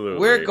 absolutely.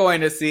 We're going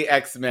to see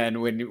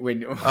X-Men when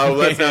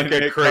let's not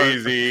get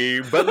crazy,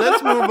 but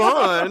let's move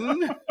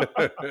on.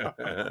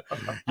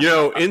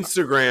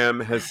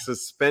 Instagram has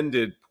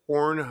suspended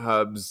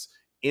Pornhub's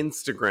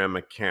Instagram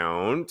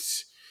account.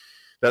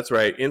 That's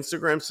right.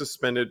 Instagram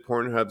suspended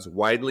Pornhub's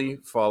widely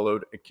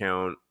followed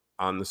account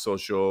on the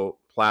social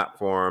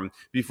platform.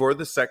 Before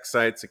the sex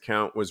site's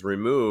account was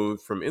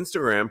removed from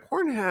Instagram,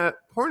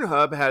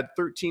 Pornhub had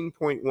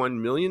 13.1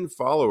 million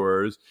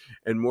followers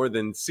and more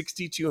than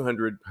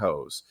 6,200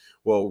 posts.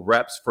 Well,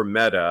 reps for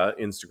Meta,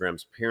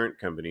 Instagram's parent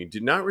company,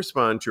 did not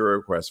respond to a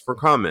request for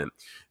comment.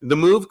 The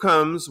move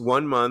comes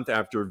 1 month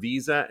after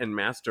Visa and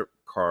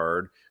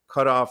MasterCard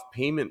cut off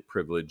payment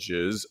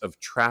privileges of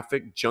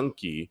Traffic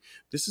Junkie.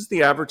 This is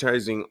the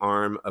advertising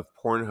arm of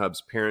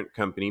Pornhub's parent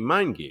company,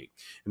 MindGeek.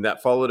 And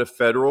that followed a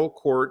federal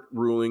court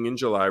ruling in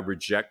July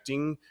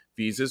rejecting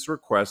Visa's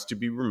request to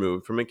be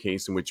removed from a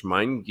case in which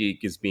MindGeek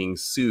is being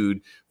sued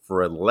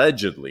for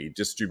allegedly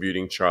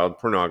distributing child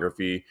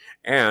pornography,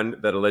 and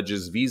that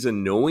alleges Visa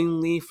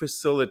knowingly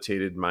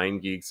facilitated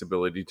MindGeek's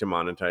ability to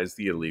monetize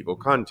the illegal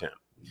content.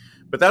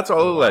 But that's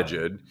all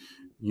alleged.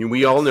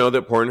 We all know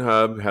that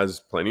Pornhub has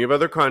plenty of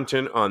other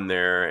content on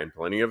there and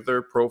plenty of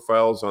their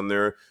profiles on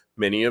there.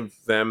 Many of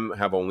them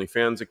have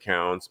OnlyFans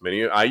accounts.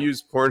 I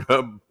use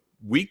Pornhub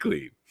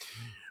weekly.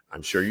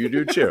 I'm sure you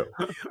do too.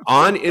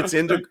 On its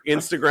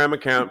Instagram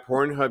account,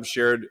 Pornhub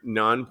shared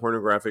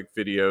non-pornographic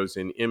videos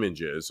and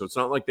images. So it's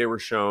not like they were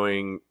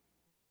showing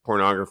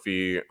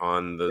pornography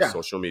on the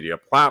social media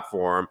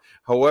platform.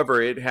 However,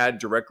 it had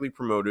directly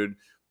promoted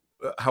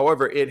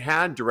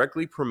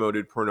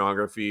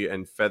pornography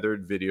and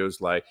feathered videos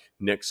like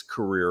Next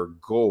Career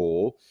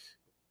Goal,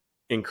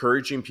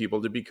 encouraging people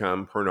to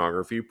become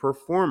pornography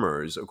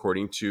performers,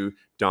 according to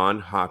Dawn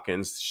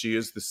Hawkins. She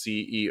is the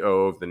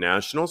CEO of the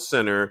National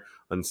Center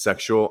on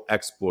Sexual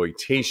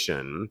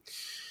Exploitation.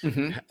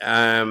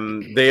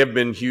 Mm-hmm. They have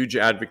been huge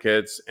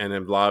advocates and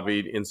have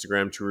lobbied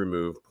Instagram to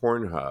remove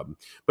Pornhub.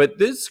 But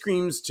this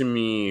screams to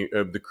me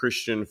of the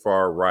Christian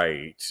far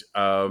right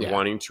of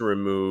wanting to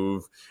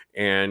remove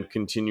and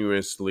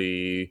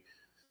continuously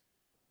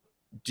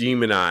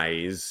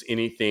demonize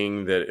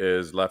anything that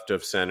is left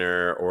of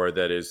center or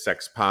that is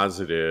sex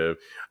positive.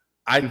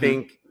 I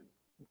think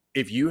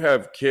if you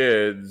have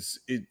kids,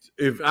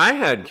 if I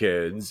had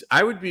kids,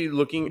 I would be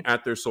looking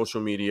at their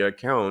social media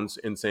accounts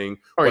and saying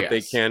what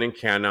they can and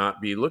cannot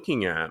be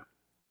looking at.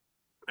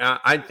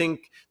 I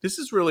think this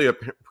is really a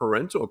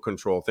parental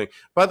control thing.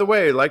 By the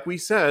way, like we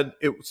said,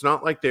 it's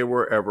not like they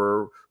were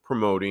ever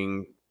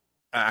promoting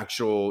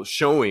actual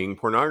showing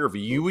pornography.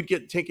 You would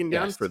get taken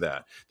down for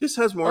that. This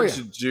has more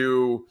to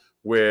do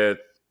with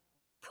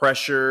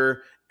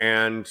pressure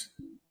and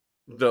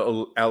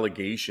the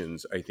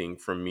allegations, I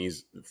think, from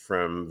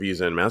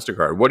Visa and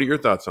MasterCard. What are your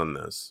thoughts on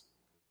this?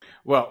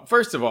 Well,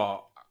 first of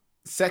all,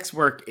 sex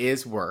work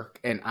is work,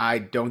 and I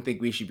don't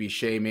think we should be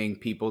shaming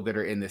people that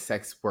are in the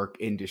sex work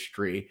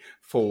industry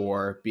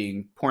for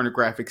being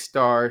pornographic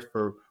stars,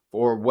 for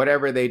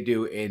whatever they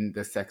do in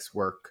the sex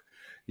work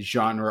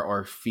genre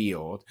or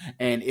field.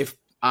 And if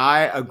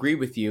I agree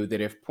with you that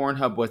if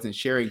Pornhub wasn't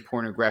sharing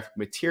pornographic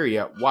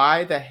material,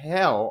 why the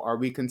hell are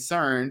we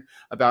concerned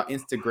about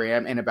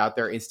Instagram and about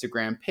their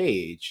Instagram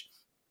page?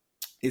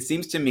 It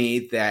seems to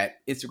me that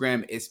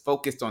Instagram is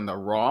focused on the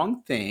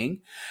wrong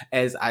thing,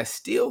 as I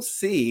still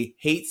see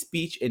hate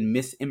speech and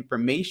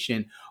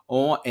misinformation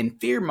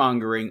and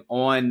fear-mongering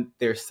on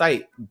their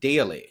site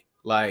daily.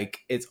 Like,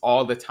 it's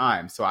all the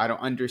time. So I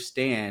don't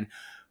understand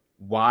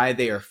why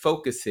they are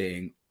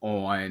focusing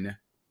on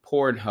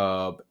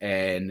Pornhub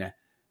and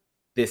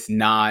this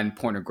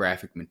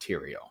non-pornographic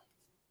material.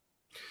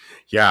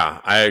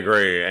 Yeah, I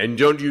agree. And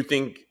do you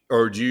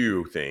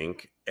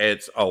think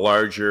it's a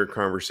larger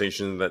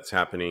conversation that's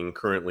happening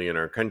currently in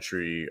our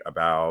country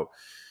about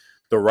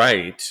the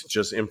right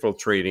just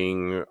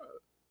infiltrating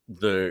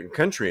the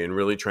country and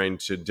really trying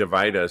to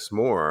divide us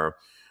more?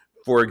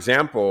 For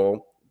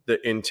example,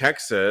 in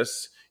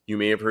Texas, you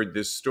may have heard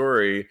this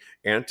story.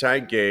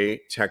 Anti-gay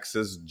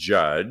Texas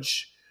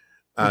judge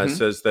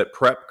says that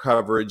PrEP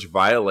coverage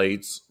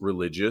violates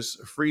religious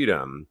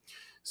freedom.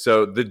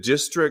 So the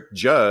district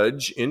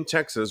judge in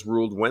Texas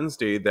ruled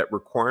Wednesday that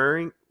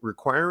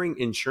requiring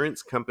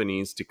insurance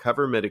companies to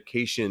cover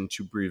medication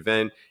to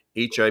prevent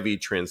HIV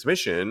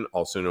transmission,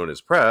 also known as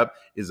PrEP,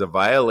 is a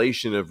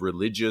violation of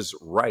religious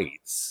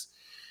rights.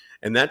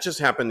 And that just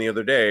happened the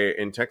other day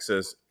in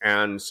Texas.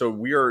 And so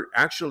we are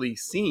actually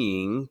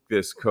seeing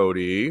this,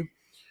 Cody,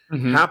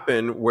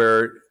 happen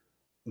where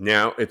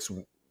now it's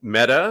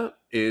Meta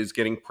is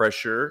getting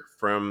pressure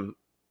from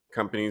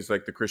companies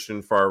like the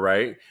Christian far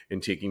right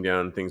and taking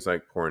down things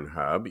like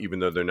Pornhub, even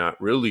though they're not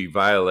really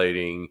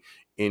violating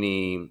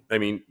any. I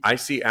mean, I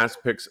see ass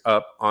pics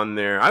up on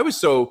there. I was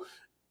so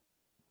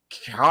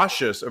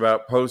cautious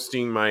about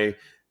posting my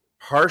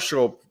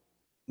partial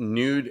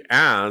nude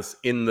ass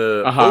in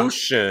the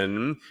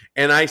ocean,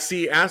 and I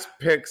see ass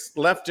pics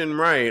left and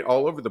right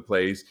all over the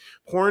place.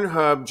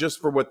 Pornhub, just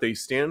for what they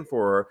stand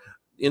for,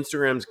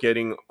 Instagram's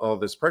getting all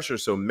this pressure.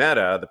 So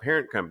Meta, the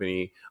parent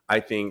company, I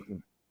think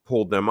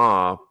pulled them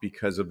off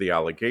because of the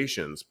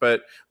allegations.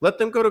 But let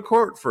them go to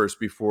court first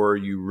before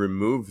you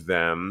remove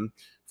them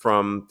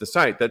from the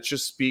site. That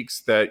just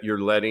speaks that you're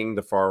letting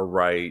the far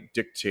right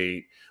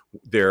dictate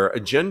their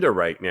agenda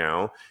right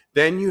now.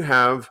 Then you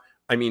have,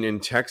 I mean, in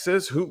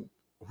Texas, who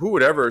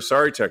would ever,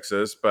 sorry,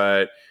 Texas,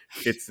 but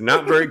it's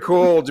not very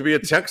cool to be a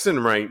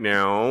Texan right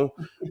now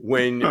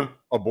when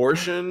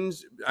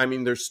abortions, I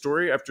mean, there's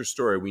story after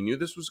story. We knew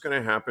this was going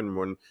to happen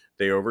when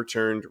they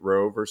overturned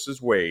Roe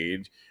versus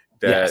Wade.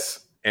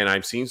 And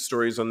I've seen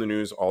stories on the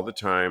news all the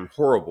time,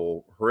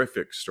 horrible,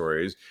 horrific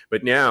stories.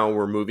 But now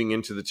we're moving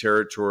into the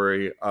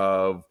territory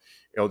of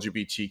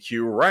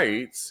LGBTQ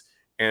rights.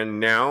 and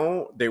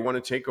now they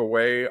want to take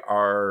away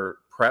our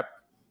PrEP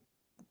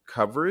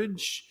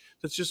coverage.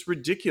 That's just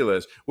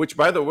ridiculous. Which,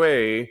 by the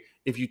way,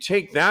 if you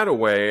take that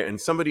away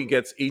and somebody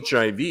gets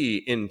HIV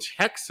in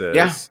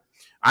Texas,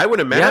 I would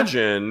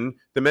imagine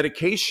the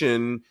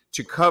medication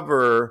to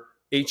cover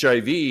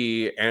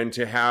HIV and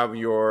to have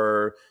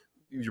your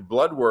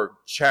blood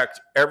work checked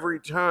every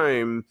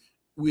time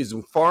is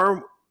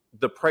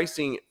the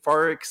pricing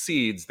far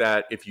exceeds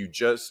that if you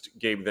just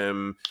gave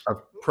them a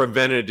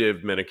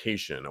preventative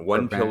medication,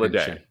 one pill a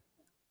day.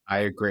 I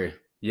agree.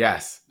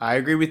 Yes, I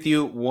agree with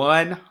you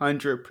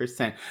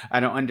 100%. I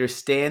don't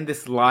understand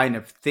this line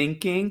of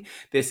thinking.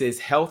 This is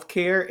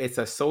healthcare. It's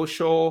a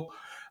social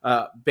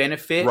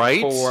benefit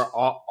for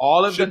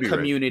all of the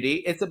community.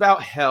 Right. It's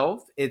about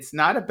health. It's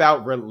not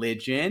about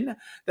religion.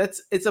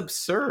 It's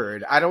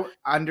absurd. I don't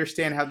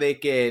understand how they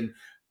can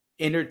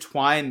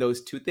intertwine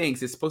those two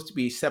things. It's supposed to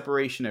be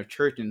separation of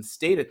church and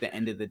state at the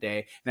end of the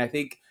day. And I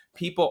think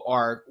people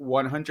are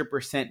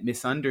 100%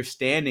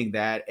 misunderstanding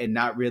that and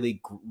not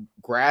really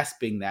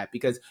grasping that,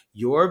 because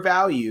your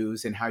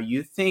values and how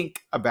you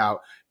think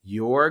about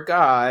your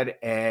God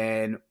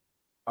and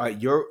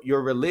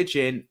your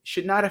religion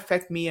should not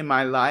affect me in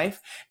my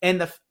life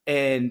and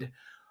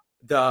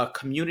the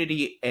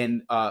community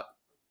and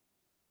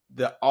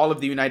all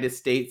of the United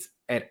States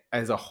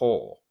as a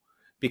whole.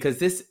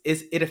 Because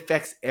it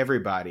affects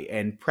everybody,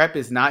 and PrEP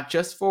is not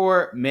just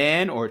for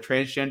men or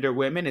transgender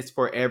women; it's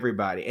for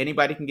everybody.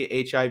 Anybody can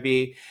get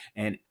HIV,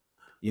 and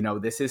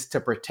this is to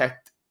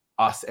protect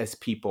us as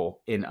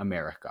people in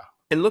America.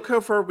 And look how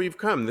far we've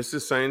come. This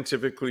is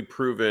scientifically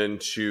proven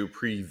to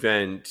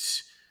prevent,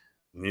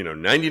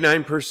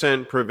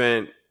 99%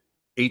 prevent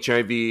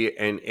HIV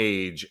and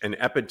AIDS, an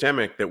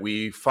epidemic that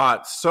we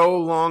fought so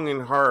long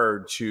and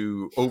hard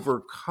to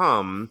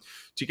overcome,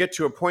 to get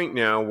to a point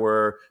now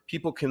where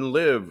people can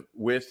live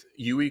with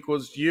U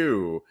equals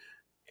U.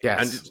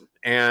 Yes.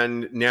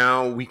 And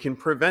now we can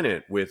prevent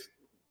it with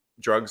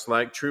drugs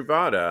like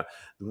Truvada.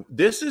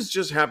 This is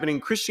just happening.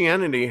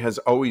 Christianity has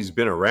always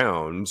been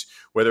around,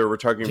 whether we're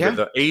talking about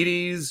the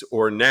 80s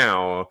or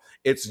now.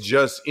 It's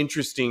just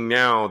interesting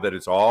now that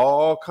it's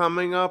all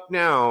coming up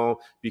now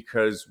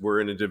because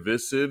we're in a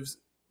divisive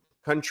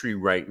country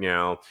right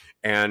now.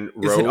 And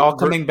is it all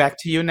coming back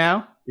to you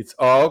now? It's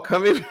all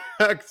coming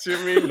back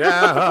to me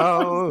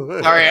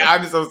now. Sorry,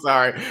 I'm so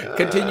sorry.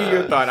 Continue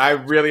your thought. I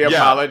really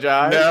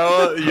apologize.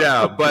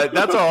 No, but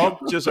that's all.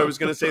 Just I was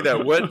going to say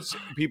that. What's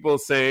people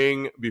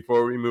saying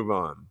before we move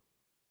on?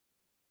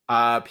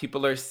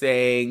 People are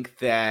saying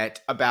that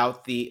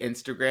about the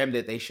Instagram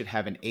that they should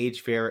have an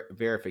age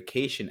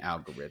verification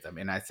algorithm.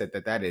 And I said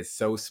that is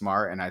so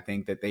smart. And I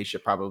think that they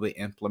should probably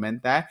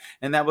implement that.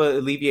 And that will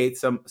alleviate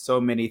so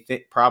many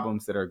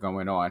problems that are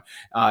going on.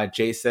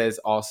 Jay says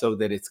also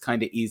that it's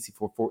kind of easy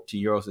for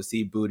 14-year-olds to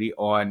see booty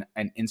on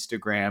an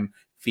Instagram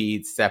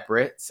feed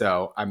separate.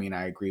 So, I mean,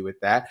 I agree with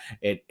that.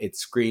 It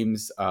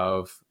screams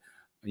of,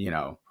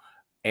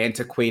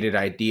 antiquated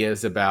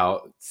ideas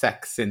about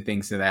sex and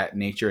things of that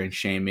nature and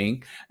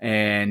shaming.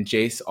 And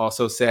Jace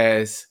also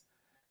says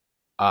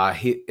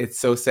it's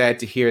so sad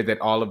to hear that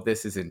all of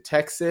this is in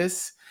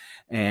Texas.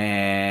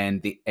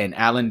 And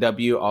Alan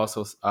W.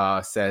 also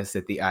says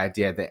that the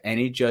idea that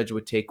any judge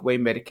would take away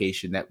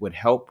medication that would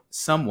help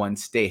someone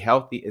stay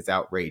healthy is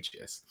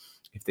outrageous.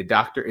 If the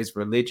doctor is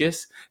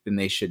religious, then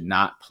they should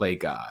not play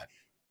God.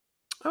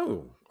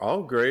 Oh,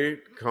 all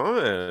great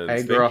comments.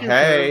 Hey, girl.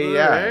 Hey,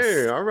 yes.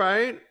 Hey, all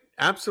right.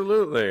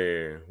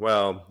 Absolutely.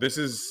 Well, this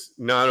is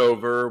not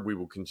over. We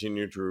will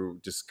continue to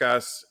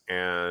discuss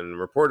and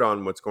report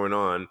on what's going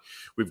on.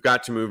 We've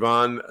got to move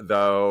on,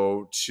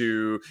 though,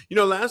 to,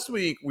 last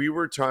week we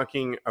were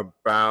talking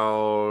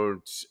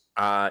about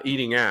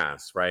eating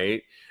ass,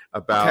 right?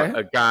 About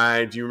a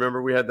guy. Do you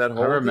remember we had that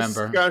whole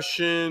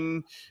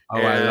discussion? Oh,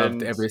 I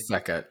loved every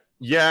second.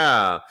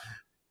 Yeah.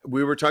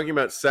 We were talking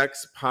about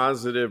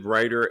sex-positive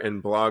writer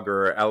and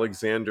blogger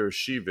Alexander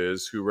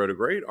Shivas, who wrote a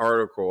great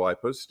article. I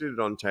posted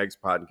it on Tags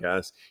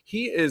Podcast.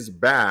 He is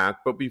back,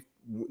 but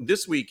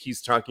this week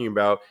he's talking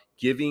about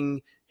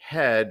giving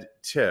head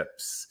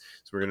tips.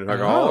 So we're going to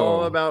talk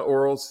all about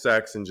oral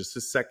sex in just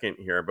a second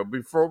here. But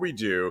before we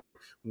do,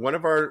 one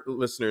of our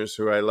listeners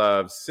who I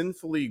love,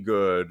 Sinfully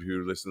Good,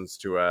 who listens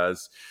to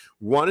us,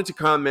 wanted to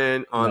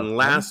comment on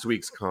last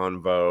week's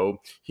convo.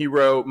 He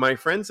wrote, "My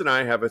friends and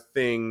I have a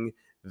thing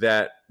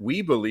that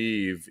we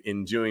believe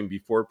in doing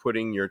before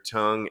putting your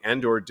tongue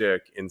and or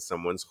dick in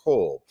someone's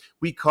hole.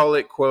 We call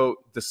it,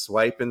 quote, the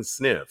swipe and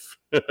sniff.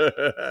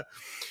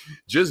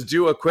 Just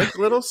do a quick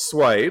little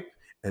swipe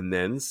and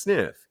then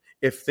sniff.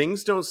 If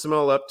things don't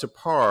smell up to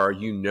par,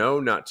 you know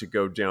not to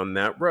go down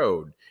that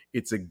road.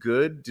 It's a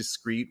good,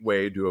 discreet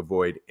way to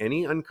avoid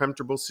any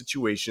uncomfortable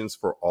situations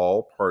for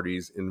all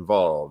parties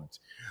involved."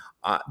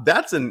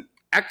 That's an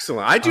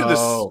excellent. I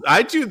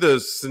do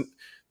this.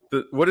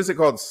 What is it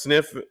called?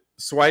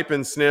 Swipe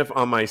and sniff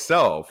on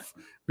myself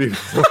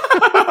before,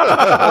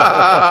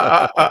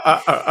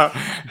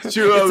 It's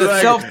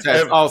a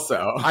self-test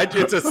also.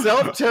 It's a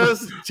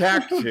self-test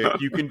tactic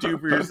you can do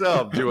for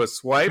yourself. Do a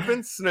swipe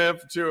and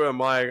sniff to him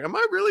like, am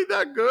I really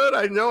that good?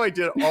 I know I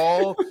did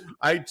all,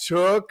 I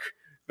took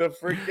the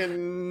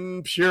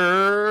freaking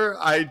Pure,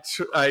 I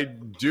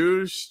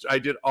douched, I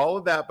did all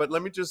of that, but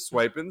let me just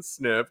swipe and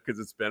sniff because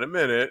it's been a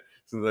minute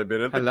since I've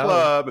been at the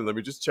club, and let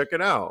me just check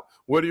it out.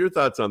 What are your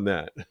thoughts on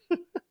that?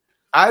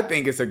 I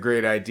think it's a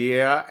great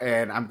idea,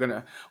 and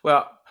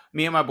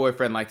me and my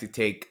boyfriend like to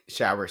take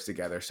showers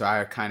together, so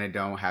I kind of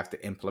don't have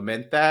to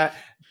implement that.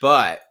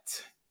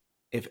 But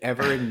if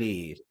ever in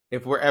need,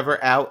 if we're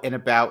ever out and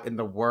about in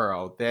the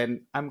world,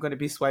 then I'm going to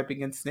be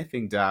swiping and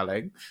sniffing,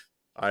 darling.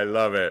 I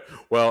love it.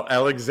 Well,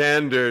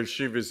 Alexander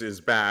Shivas is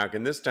back,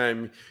 and this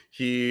time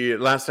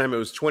last time it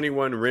was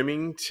 21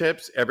 rimming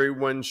tips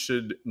everyone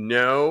should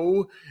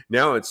know.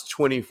 Now it's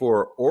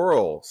 24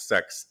 oral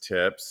sex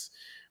tips,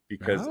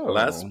 because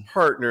less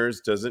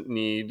partners doesn't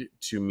need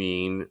to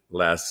mean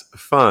less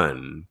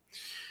fun.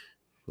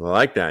 I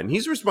like that. And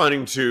he's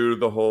responding to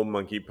the whole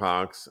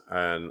monkeypox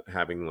and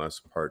having less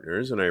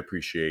partners, and I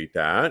appreciate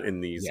that in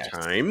these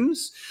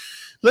times.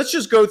 Let's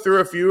just go through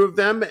a few of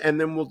them and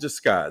then we'll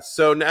discuss.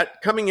 So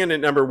coming in at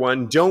number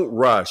 1, don't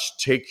rush,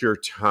 take your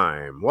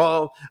time.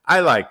 Well, I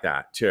like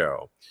that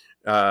too.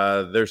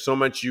 There's so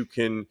much you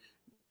can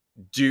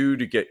do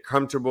to get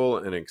comfortable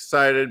and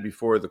excited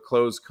before the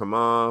clothes come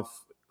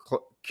off.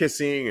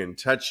 Kissing and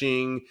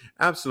touching.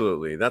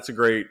 Absolutely. That's a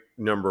great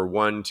number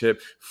 1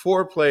 tip.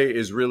 Foreplay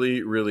is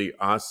really, really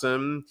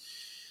awesome.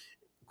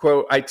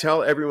 Quote, I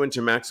tell everyone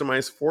to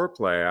maximize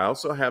foreplay. I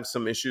also have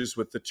some issues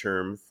with the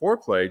term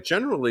foreplay.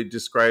 Generally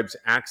describes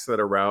acts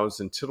that arouse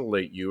and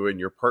titillate you and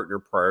your partner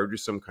prior to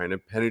some kind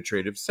of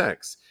penetrative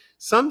sex.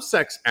 Some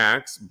sex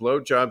acts,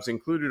 blowjobs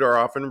included, are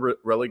often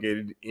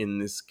relegated in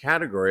this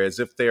category as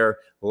if they are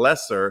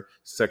lesser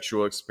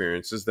sexual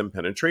experiences than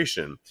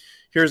penetration.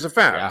 Here's a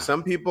fact. Yeah.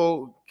 Some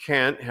people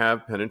can't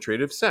have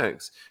penetrative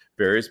sex.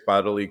 Various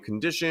bodily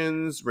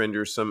conditions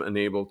render some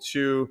unable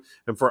to,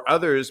 and for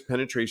others,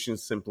 penetration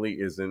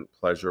simply isn't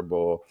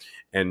pleasurable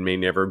and may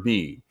never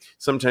be.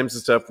 Sometimes the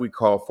stuff we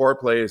call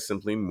foreplay is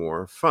simply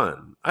more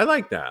fun. I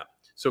like that.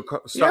 So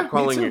stop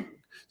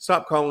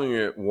calling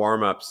it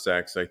warm-up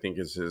sex, I think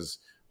is his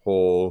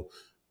whole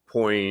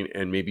point,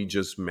 and maybe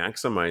just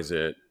maximize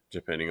it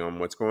depending on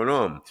what's going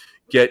on.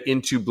 Get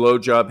into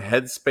blowjob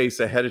headspace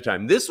ahead of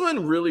time. This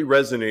one really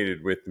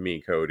resonated with me,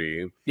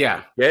 Cody.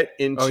 Yeah. Get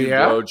into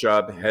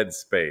blowjob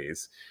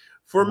headspace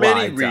for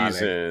many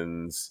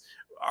reasons.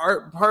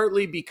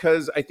 Partly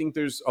because I think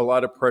there's a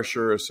lot of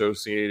pressure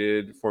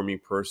associated for me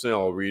personally.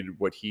 I'll read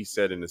what he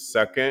said in a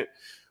second.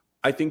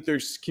 I think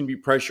can be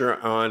pressure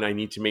on, I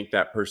need to make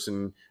that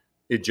person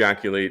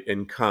ejaculate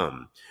and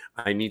come.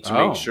 I need to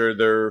make sure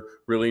they're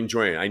really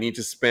enjoying it. I need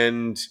to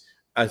spend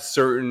a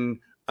certain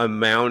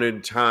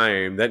amounted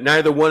time that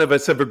neither one of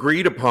us have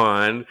agreed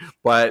upon,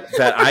 but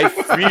that I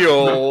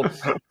feel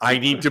I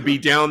need to be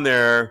down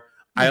there.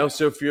 I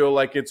also feel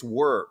like it's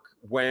work.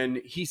 When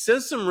he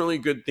says some really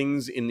good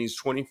things in these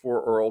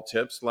 24 oral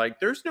tips, like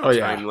there's no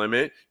time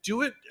limit.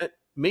 Do it.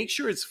 Make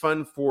sure it's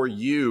fun for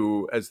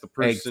you as the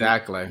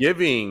person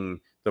giving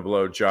the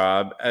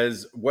blowjob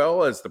as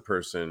well as the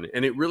person.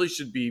 And it really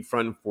should be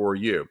fun for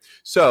you.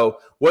 So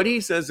what he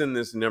says in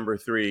this number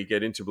 3,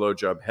 get into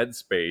blowjob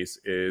headspace,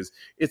 is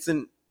it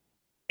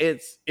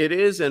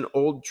is an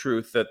old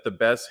truth that the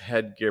best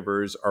head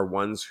givers are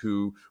ones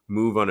who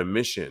move on a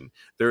mission.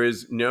 There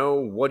is no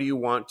what do you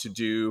want to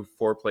do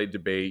foreplay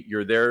debate.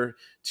 You're there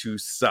to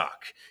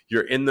suck.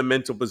 You're in the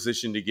mental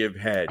position to give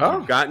head.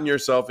 You've gotten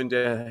yourself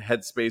into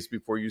headspace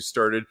before you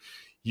started.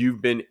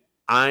 You've been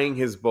eyeing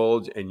his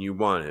bulge and you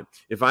want it.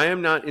 If I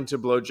am not into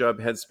blowjob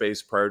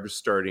headspace prior to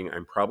starting,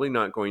 I'm probably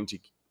not going to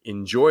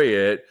enjoy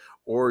it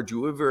or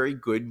do a very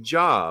good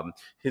job.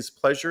 His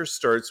pleasure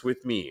starts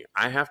with me.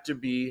 I have to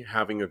be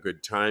having a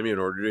good time in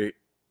order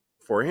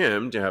for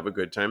him to have a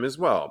good time as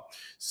well.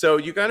 So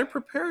you got to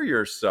prepare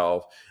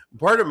yourself.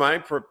 Part of my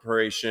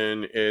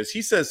preparation is,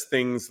 he says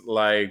things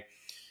like,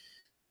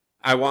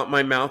 I want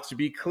my mouth to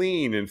be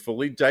clean and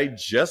fully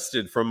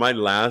digested from my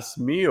last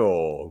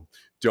meal.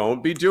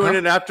 Don't be doing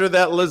it after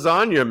that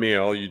lasagna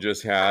meal you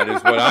just had,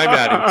 is what I'm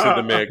adding to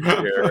the mix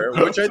here,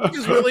 which I think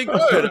is really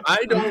good.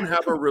 I don't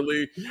have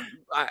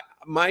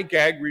my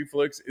gag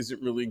reflex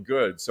isn't really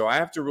good. So I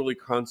have to really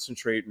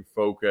concentrate and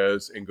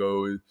focus and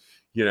go,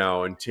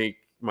 and take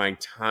my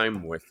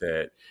time with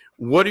it.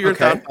 What are your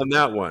thoughts on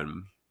that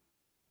one?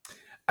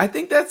 I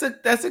think that's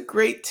a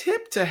great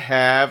tip to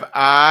have.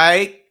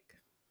 I'm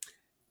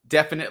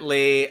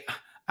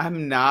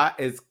not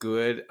as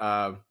good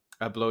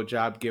a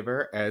blowjob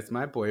giver as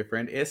my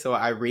boyfriend is, so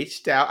I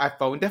reached out. I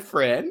phoned a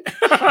friend.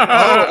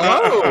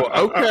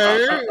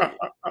 Okay.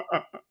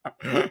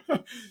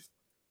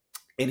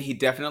 And he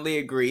definitely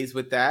agrees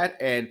with that.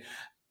 And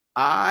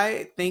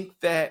I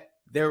think that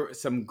there were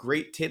some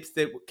great tips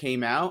that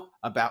came out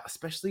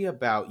especially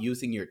about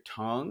using your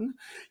tongue.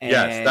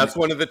 Yes, that's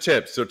one of the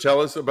tips. So tell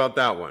us about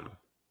that one.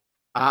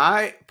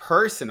 I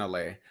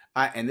personally,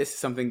 and this is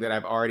something that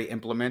I've already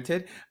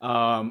implemented.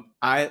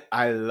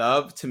 I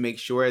love to make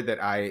sure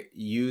that I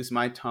use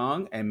my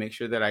tongue and make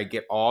sure that I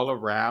get all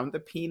around the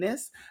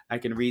penis. I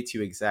can read to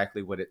you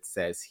exactly what it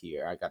says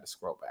here. I got to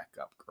scroll back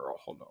up, girl.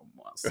 Hold on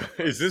one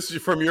second. Is this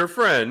from your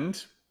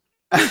friend?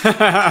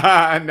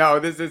 No,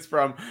 this is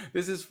from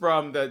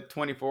the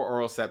 24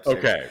 Oral Steps.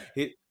 Okay.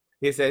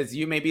 He says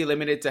you may be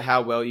limited to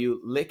how well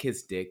you lick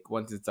his dick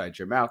once inside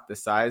your mouth. The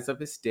size of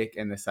his dick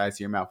and the size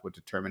of your mouth will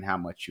determine how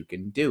much you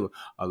can do.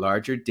 A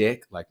larger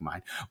dick, like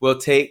mine,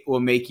 will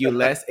make you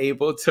less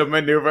able to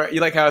maneuver.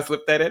 You like how I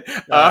slipped that in?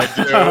 I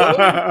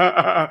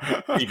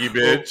do. Sneaky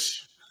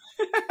bitch.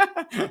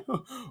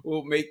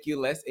 Will make you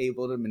less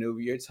able to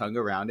maneuver your tongue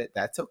around it.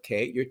 That's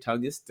okay. Your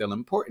tongue is still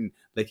important.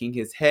 Licking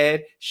his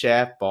head,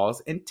 shaft,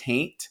 balls, and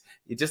taint.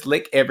 You just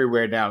lick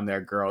everywhere down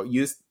there, girl.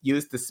 Use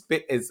the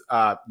spit as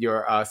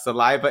your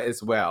saliva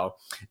as well.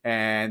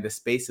 And the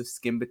space of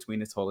skin between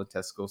his whole and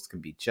testicles can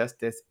be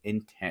just as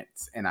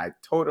intense. And I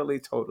totally,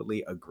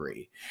 totally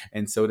agree.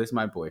 And so does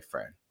my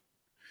boyfriend.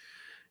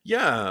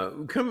 Yeah.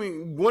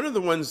 One of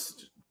the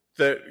ones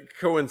that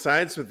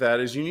coincides with that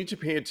is you need to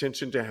pay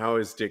attention to how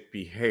his dick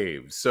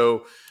behaves.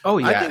 So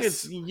yes. I think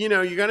it's, you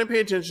got to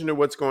pay attention to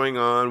what's going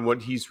on,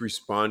 what he's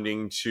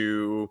responding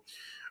to.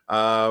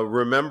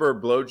 Remember,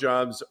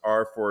 blowjobs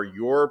are for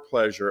your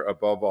pleasure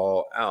above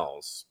all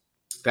else.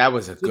 That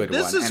was a good one.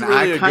 This is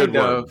really a good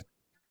one.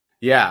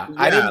 Yeah,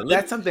 I didn't.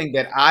 That's something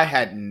that I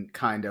hadn't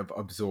kind of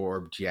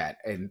absorbed yet,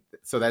 and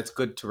so that's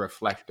good to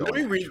reflect on. Let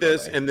me read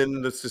this, and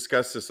then let's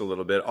discuss this a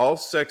little bit. All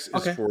sex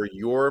is for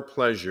your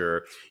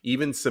pleasure,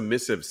 even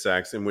submissive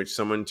sex in which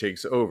someone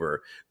takes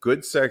over.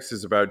 Good sex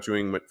is about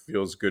doing what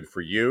feels good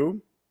for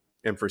you,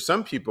 and for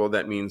some people,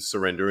 that means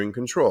surrendering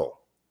control.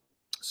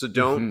 So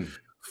don't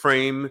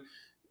frame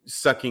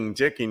sucking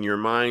dick in your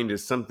mind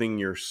as something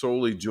you're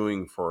solely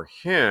doing for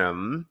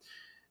him.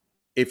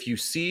 If you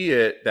see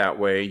it that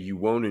way, you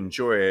won't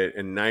enjoy it,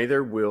 and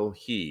neither will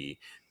he.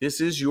 This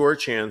is your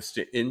chance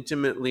to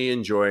intimately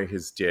enjoy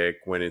his dick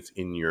when it's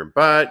in your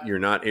butt. You're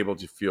not able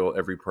to feel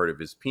every part of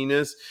his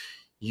penis.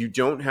 You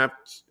don't have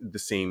the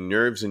same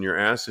nerves in your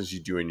ass as you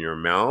do in your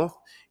mouth.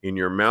 In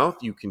your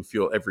mouth, you can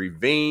feel every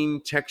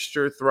vein,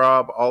 texture,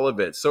 throb, all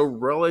of it. So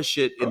relish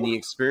it in the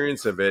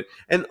experience of it,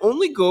 and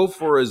only go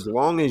for as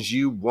long as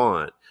you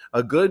want.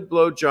 A good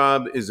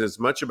blowjob is as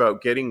much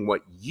about getting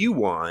what you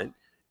want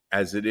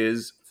as it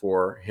is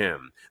for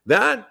him.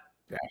 That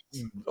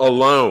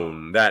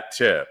alone, that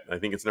tip, I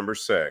think it's number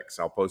 6.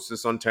 I'll post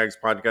this on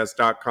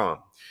tagspodcast.com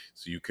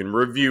so you can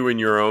review in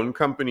your own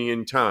company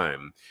and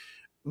time.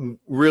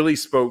 Really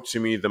spoke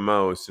to me the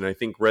most, and I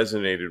think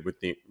resonated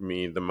with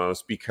me the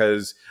most,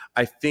 because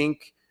I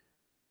think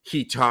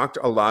he talked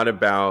a lot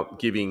about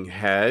giving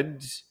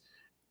head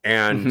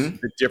and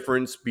the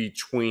difference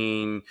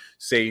between,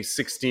 say,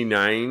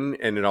 69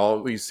 and it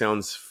always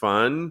sounds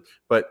fun,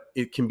 but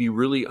it can be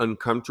really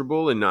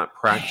uncomfortable and not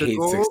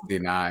practical. I hate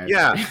 69.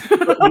 Yeah.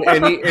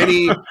 and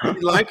he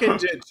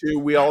likened it to,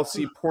 we all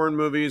see porn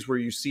movies where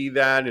you see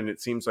that and it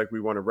seems like we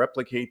want to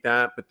replicate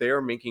that, but they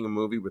are making a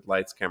movie with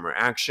lights, camera,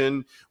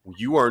 action.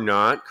 You are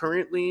not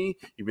currently,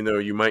 even though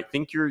you might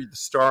think you're the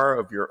star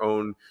of your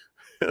own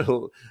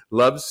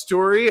love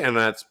story, and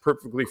that's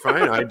perfectly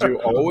fine. I do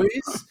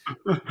always.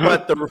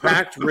 But the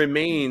fact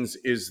remains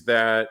is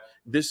that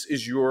this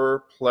is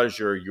your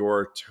pleasure,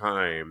 your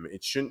time.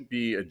 It shouldn't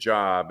be a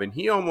job. And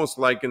he almost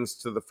likens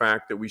to the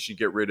fact that we should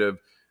get rid of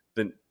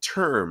the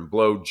term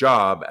blow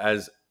job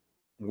as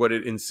what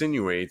it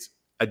insinuates,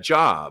 a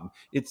job.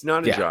 It's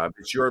not a job.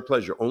 It's your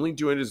pleasure. Only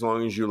do it as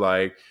long as you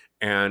like,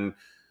 and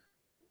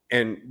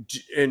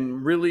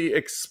really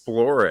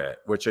explore it,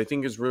 which I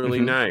think is really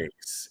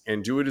nice,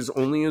 and do it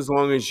only as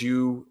long as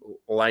you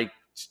liked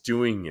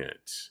doing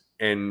it,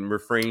 and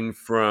refrain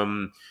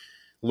from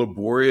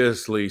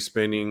laboriously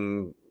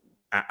spending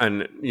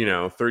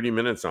 30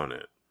 minutes on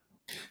it.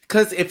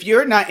 Because if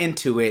you're not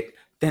into it,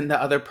 then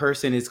the other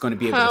person is going to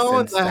be able to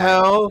sense that.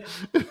 Hell?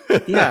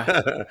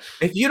 Yeah.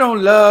 If you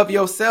don't love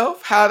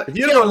yourself, if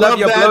you don't love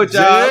your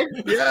blowjob,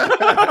 yeah,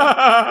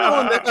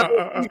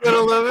 you're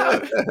gonna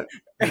love it.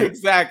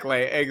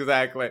 Exactly.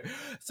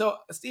 So,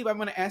 Steve, I'm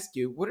going to ask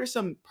you, what are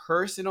some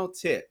personal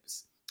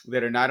tips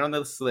that are not on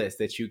this list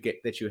that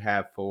you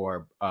have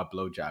for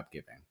blowjob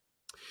giving?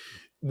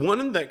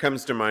 One that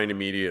comes to mind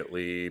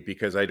immediately,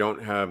 because I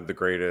don't have the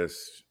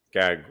greatest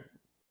gag.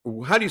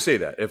 How do you say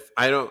that? If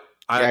I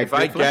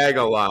gag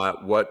a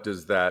lot, what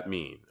does that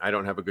mean? I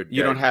don't have a good.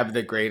 You don't have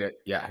the greatest.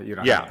 Yeah, you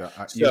don't. Yeah.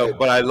 Have the,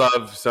 but I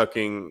love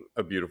sucking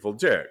a beautiful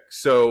dick.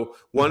 So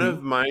one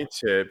of my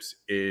tips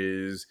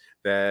is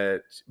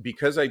that,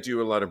 because I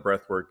do a lot of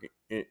breath work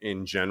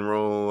in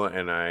general,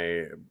 and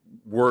I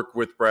work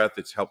with breath,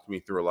 it's helped me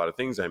through a lot of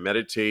things. I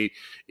meditate,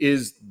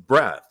 is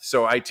breath.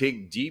 So I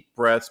take deep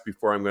breaths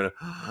before I'm going to,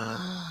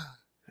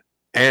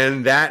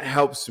 and that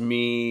helps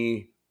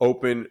me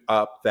open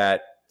up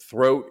that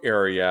throat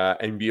area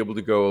and be able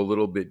to go a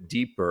little bit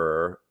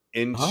deeper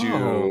into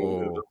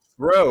the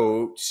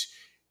throat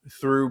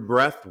through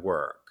breath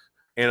work.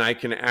 and I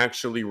can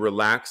actually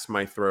relax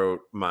my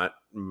throat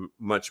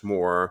much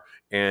more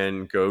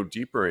and go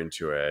deeper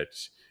into it.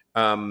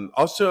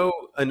 Also,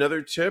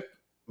 another tip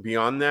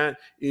beyond that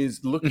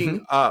is looking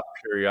Mm-hmm. up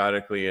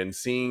periodically and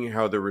seeing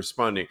how they're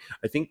responding.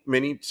 I think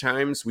many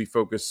times we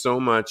focus so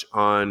much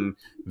on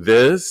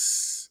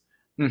this,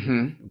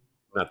 Mm-hmm.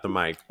 not the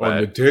mic,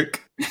 On the but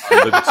dick.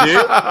 on the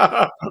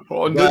dick.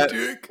 On the But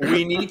dick.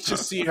 we need to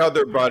see how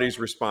their body's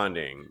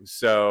responding.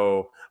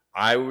 So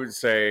I would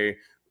say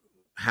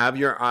have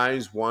your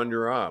eyes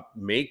wander up,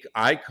 make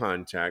eye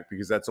contact,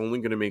 because that's only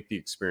going to make the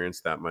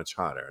experience that much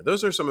hotter.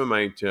 Those are some of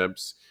my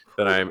tips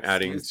that Oh, I'm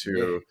adding excuse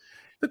me. to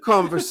the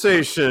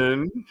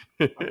conversation.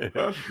 What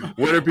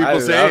are I people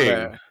love it.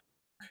 saying?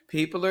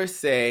 People are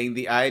saying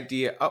the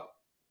idea. Oh,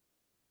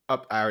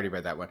 I already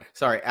read that one.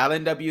 Sorry.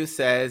 Alan W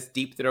says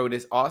Deep Throat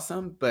is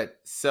awesome, but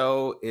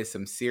so is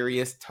some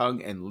serious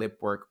tongue and lip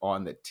work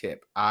on the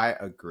tip. I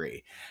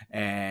agree.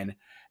 And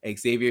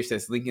Xavier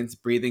says Lincoln's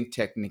breathing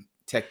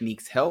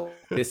techniques help.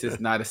 This is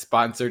not a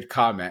sponsored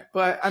comment,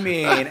 but I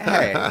mean,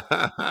 hey,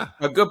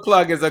 a good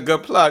plug is a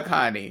good plug,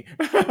 honey.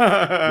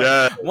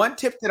 Yeah. One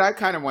tip that I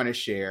kind of want to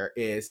share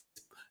is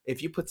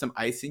if you put some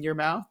ice in your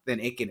mouth, then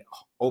it can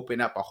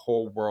open up a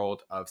whole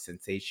world of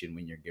sensation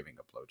when you're giving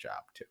a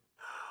blowjob too.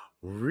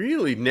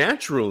 Really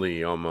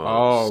naturally Oh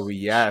almost.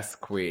 yes,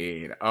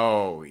 queen.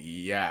 Oh So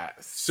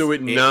yes. it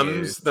It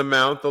numbs is. the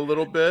mouth a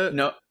little bit.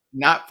 No,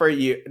 not for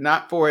you,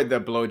 not for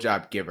the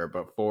blowjob giver,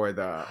 but for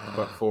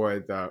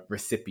the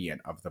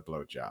recipient of the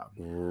blowjob.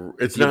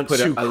 If It's you not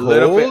put too a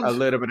little bit,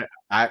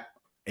 cold.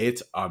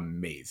 it's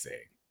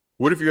amazing.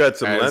 What if you had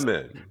some As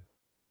lemon?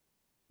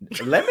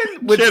 lemon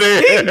would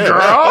sting, Kidding.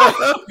 girl.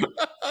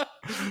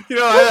 You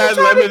know, What you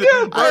trying to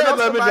do? I Burn had off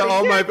lemon to somebody's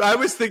all my. dick? I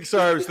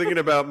was thinking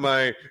about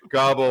my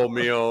gobble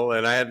meal,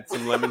 and I had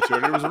some lemon to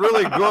it. It was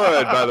really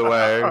good, by the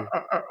way.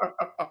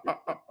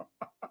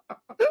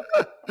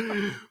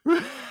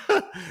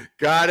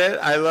 Got it.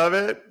 I love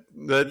it.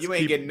 Let's You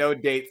ain't keep. getting no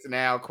dates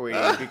now, queen,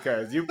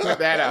 because you put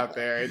that out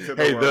there into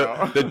the Hey,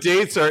 world. the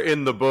dates are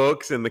in the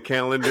books in the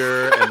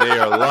calendar, and they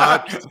are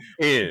locked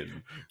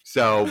in.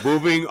 So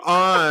moving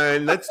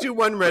on, let's do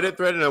one Reddit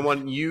thread, and I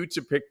want you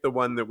to pick the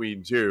one that we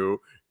do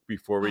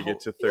before we get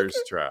to Thirst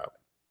Trap.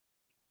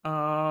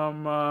 I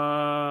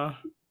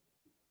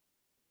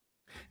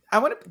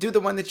want to do the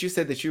one that you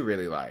said that you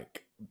really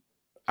like.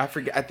 I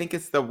forget. I think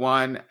it's the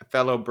one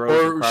fellow bros.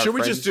 Or should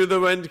we just do the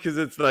one because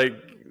it's like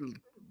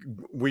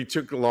we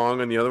took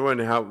long on the other one?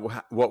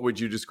 What would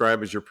you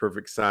describe as your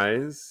perfect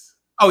size?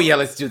 Oh yeah,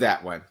 let's do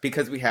that one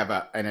because we have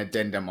an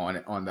addendum on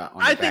it on the.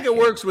 I think it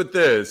works with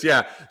this.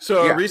 Yeah.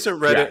 So a recent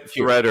Reddit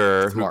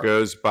threader who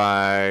goes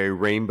by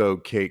Rainbow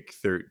Cake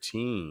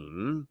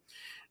 13.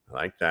 I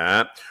like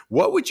that.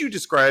 What would you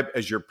describe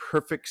as your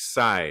perfect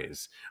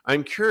size?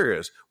 I'm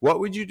curious.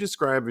 What would you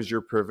describe as your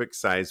perfect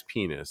size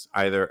penis?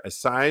 Either a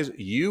size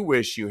you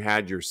wish you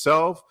had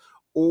yourself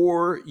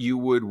or you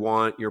would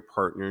want your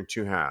partner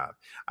to have.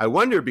 I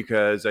wonder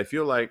because I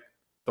feel like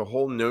the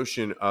whole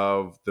notion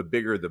of the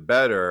bigger the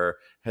better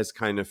has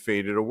kind of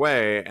faded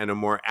away and a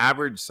more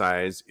average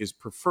size is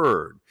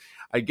preferred.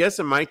 I guess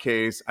in my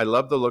case, I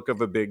love the look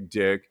of a big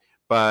dick,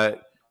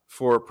 but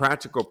for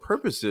practical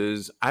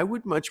purposes, I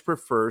would much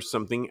prefer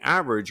something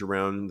average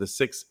around the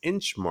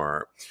 6-inch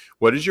mark.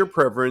 What is your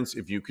preference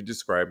if you could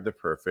describe the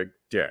perfect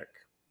dick?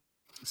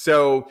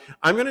 So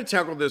I'm going to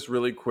tackle this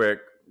really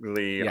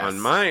quickly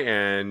on my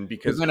end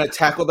because we're going to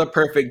tackle the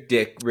perfect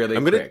dick really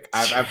quick.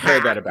 I've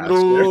heard that about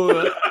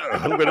you.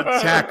 I'm going to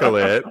tackle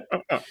it.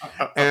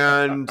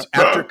 And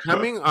after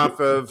coming off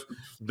of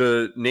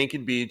the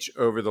naked beach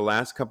over the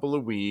last couple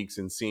of weeks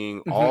and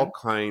seeing all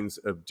kinds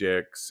of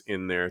dicks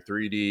in their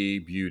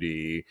 3D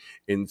beauty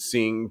and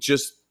seeing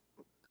just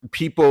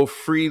people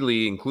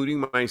freely,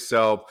 including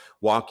myself,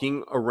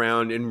 walking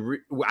around. And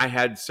I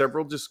had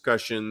several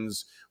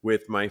discussions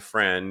with my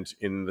friend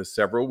in the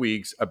several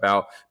weeks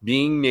about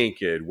being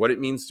naked, what it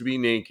means to be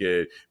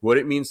naked, what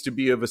it means to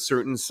be of a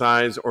certain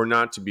size or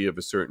not to be of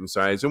a certain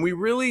size. And we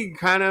really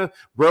kind of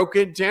broke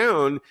it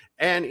down.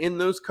 And in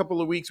those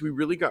couple of weeks, we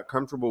really got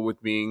comfortable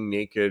with being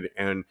naked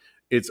and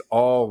it's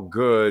all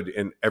good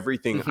and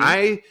everything.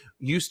 I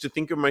used to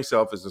think of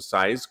myself as a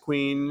size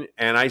queen,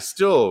 and I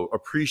still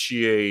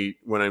appreciate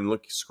when I'm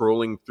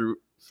scrolling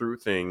through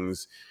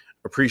things,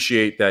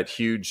 appreciate that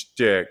huge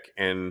dick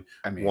and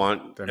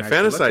want to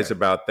fantasize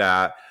about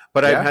that.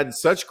 But I've had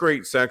such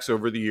great sex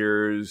over the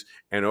years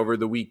and over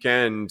the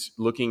weekend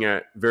looking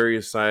at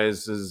various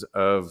sizes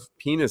of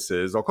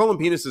penises. I'll call them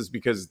penises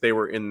because they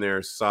were in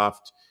their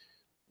soft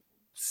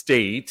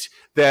state.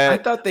 That I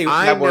thought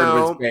that word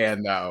was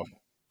banned though.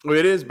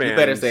 It is banned. You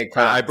better say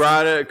cocks. I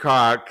brought it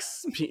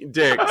cocks,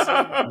 dicks.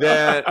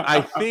 That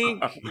I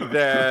think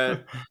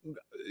that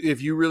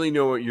if you really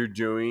know what you're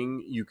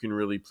doing, you can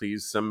really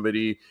please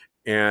somebody.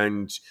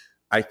 And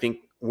I think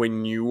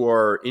when you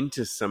are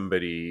into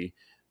somebody,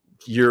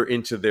 you're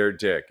into their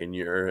dick and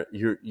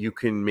you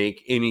can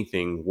make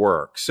anything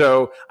work.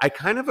 So I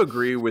kind of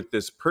agree with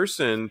this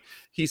person.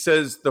 He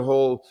says the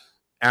whole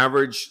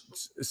average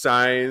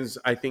size,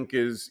 I think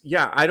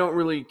I don't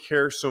really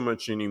care so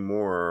much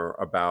anymore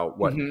about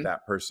what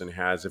that person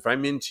has. If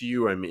I'm into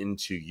you, I'm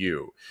into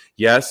you.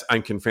 Yes, I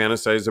can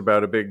fantasize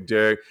about a big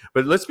dick,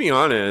 but let's be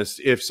honest,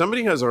 if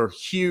somebody has a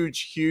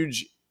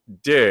huge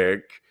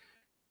dick,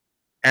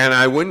 and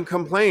I wouldn't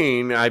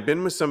complain, I've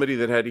been with somebody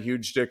that had a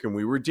huge dick and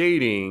we were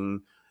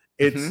dating,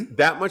 it's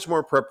that much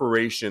more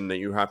preparation that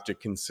you have to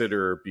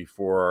consider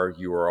before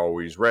you are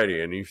always ready.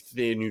 And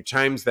you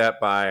times that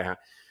by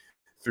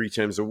 3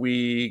 times a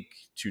week,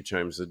 2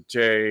 times a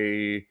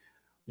day.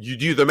 You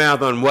do the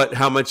math on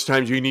how much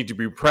time you need to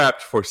be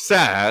prepped for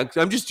sex.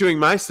 I'm just doing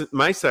my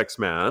sex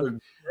math. Girl,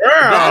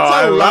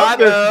 that's a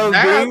lot of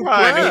being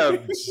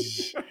prepped.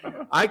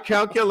 I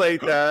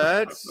calculate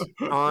that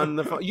on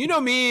the phone. You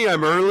know me,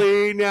 I'm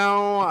early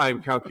now. I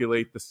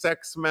calculate the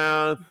sex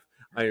math.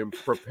 I am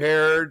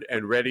prepared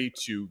and ready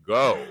to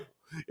go.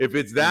 If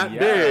it's that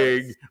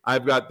big,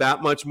 I've got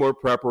that much more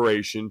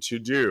preparation to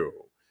do.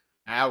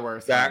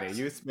 Hours, honey.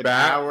 You spend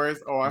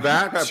hours on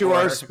back to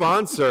our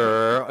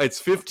sponsor. It's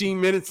 15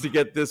 minutes to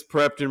get this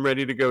prepped and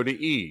ready to go to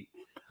eat.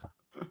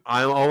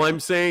 All I'm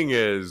saying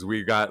is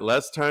we got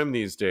less time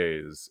these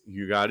days.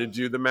 You got to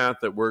do the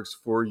math that works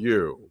for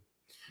you.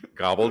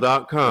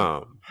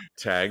 Gobble.com,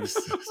 tags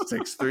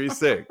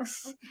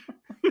 636.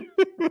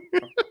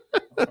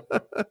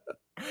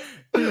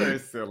 You're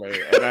silly,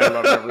 and I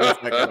love every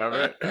second of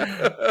it.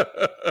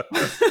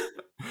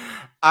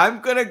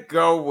 I'm gonna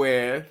go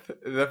with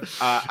the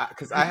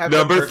because I have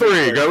number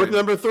 3. Go with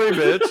number 3,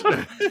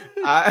 bitch.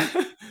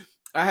 I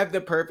have the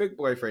perfect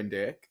boyfriend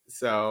dick,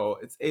 so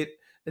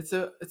it's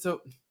a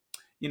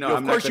you know.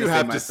 Of course, you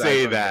have to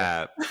say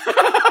that.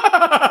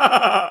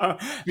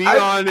 Be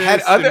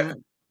honest.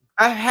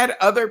 I've had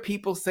other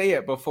people say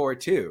it before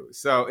too,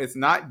 so it's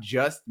not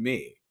just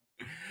me.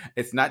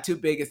 It's not too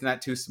big. It's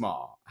not too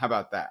small. How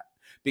about that?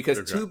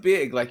 Because too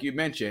big, like you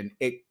mentioned,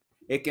 it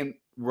can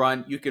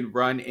run. You can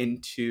run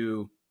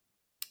into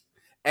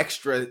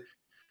extra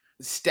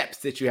steps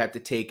that you have to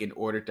take in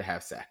order to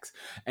have sex,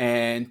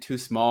 and too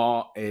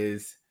small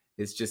is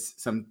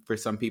just for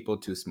some people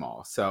too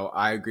small. So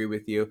I agree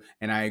with you,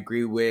 and I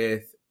agree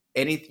with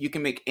you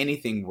can make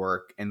anything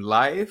work in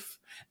life,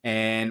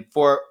 and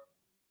for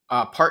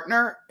a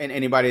partner and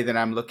anybody that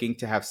I'm looking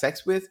to have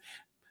sex with,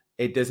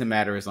 it doesn't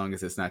matter as long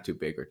as it's not too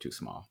big or too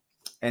small.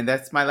 And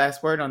that's my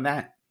last word on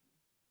that.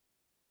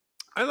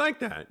 I like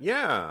that.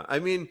 Yeah. I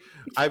mean,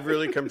 I've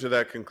really come to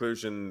that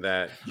conclusion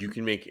that you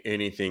can make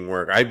anything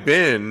work. I've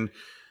been,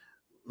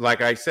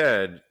 like I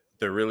said,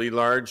 the really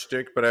large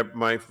dick, but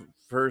my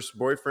first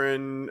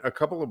boyfriend, a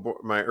couple of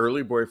my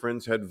early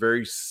boyfriends had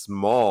very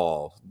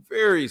small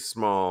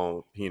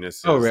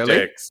penises. Oh, really?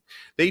 Dicks.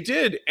 They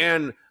did.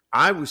 And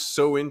I was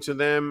so into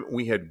them.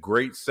 We had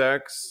great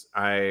sex.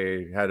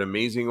 I had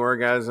amazing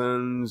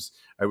orgasms.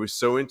 I was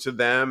so into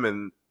them,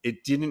 and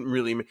it didn't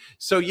really.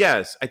 So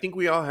yes, I think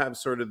we all have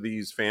sort of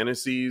these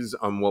fantasies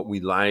on what we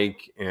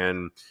like,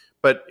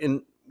 but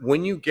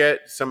when you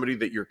get somebody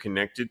that you're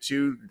connected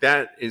to,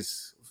 that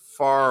is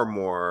far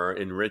more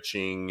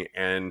enriching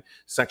and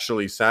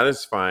sexually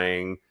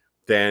satisfying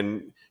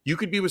than you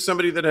could be with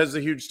somebody that has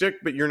a huge dick,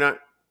 but you're not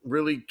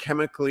really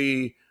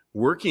chemically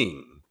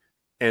working.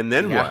 And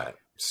then what?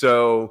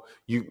 So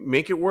you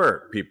make it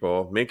work,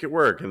 people. Make it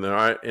work in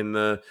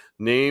the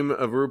name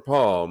of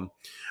RuPaul.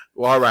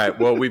 Well, all right.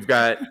 Well, we've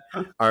got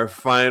our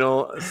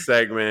final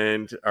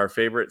segment, our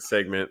favorite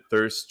segment,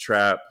 Thirst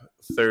Trap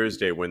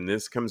Thursday. When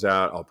this comes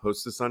out, I'll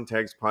post this on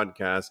Tags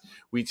Podcast.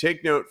 We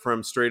take note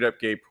from Straight Up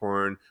Gay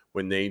Porn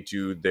when they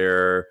do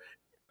their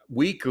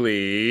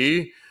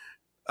weekly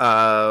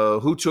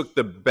who took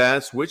the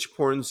best, which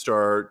porn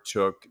star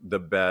took the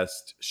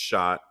best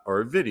shot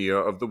or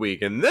video of the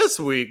week. And this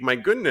week, my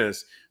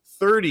goodness,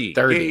 30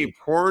 gay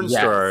porn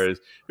stars.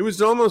 It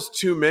was almost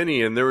too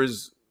many, and there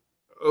was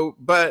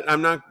but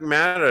I'm not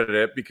mad at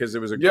it because it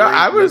was a great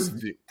I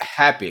was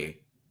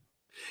happy.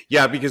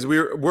 Yeah, because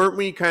weren't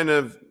we kind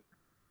of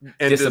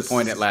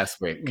disappointed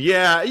last week?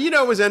 Yeah,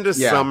 it was end of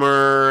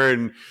summer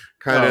and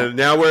kind of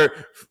now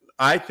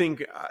I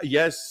think,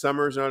 yes,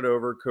 summer's not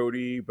over,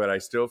 Cody, but I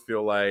still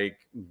feel like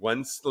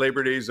once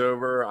Labor Day's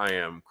over, I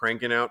am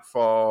cranking out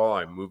fall.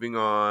 I'm moving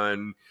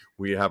on.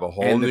 We have a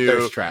whole new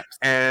thirst traps.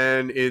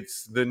 And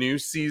it's the new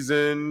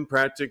season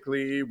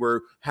practically. We're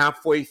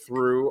halfway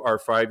through our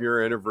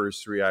 5-year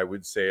anniversary, I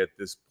would say, at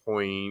this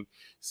point.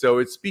 So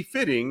it's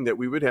befitting that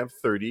we would have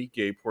 30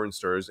 gay porn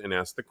stars and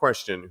ask the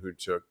question, who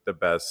took the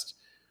best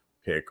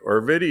pic or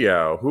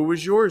video? Who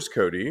was yours,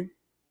 Cody?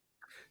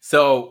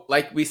 So,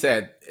 like we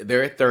said,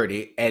 there are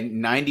 30,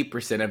 and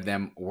 90% of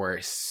them were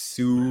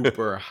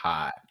super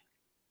hot.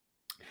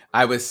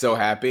 I was so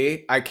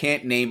happy. I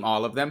can't name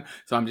all of them,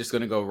 so I'm just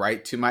going to go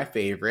right to my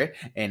favorite,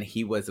 and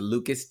he was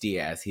Lucas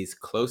Diaz. He's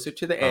closer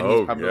to the end.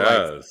 He's probably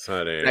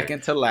honey.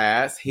 Second to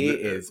last. He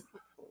is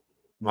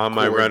on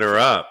my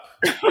runner-up.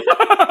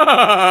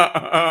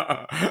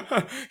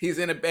 He's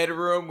in a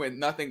bedroom with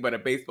nothing but a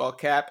baseball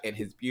cap and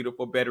his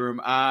beautiful bedroom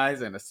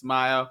eyes and a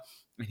smile.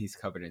 and he's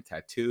covered in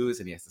tattoos,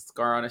 and he has a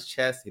scar on his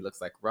chest. He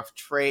looks like rough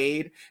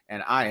trade,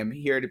 and I am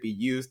here to be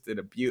used and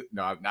abused.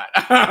 No, I'm not.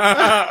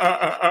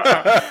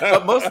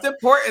 But most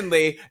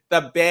importantly,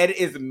 the bed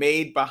is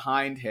made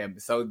behind him,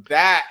 so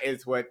that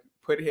is what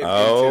put him.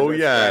 Oh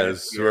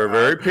yes, we're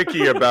very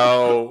picky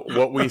about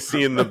what we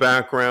see in the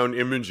background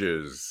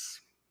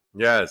images.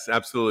 Yes,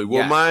 absolutely.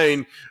 Well,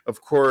 mine, of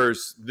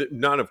course,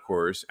 not of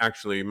course.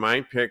 Actually,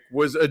 my pick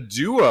was a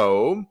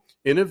duo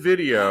in a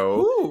video.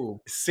 Ooh.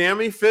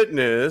 Sammy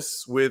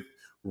Fitness with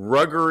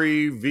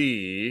Ruggery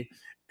V,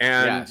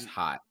 and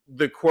hot.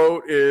 The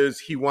quote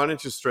is, "He wanted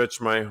to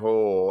stretch my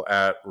hole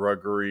at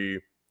Ruggery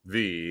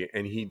V,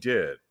 and he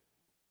did."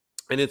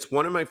 And it's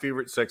one of my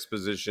favorite sex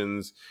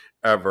positions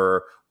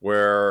ever,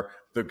 where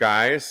the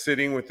guy is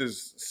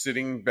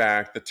sitting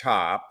back, the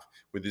top,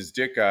 with his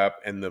dick up,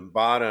 and the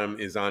bottom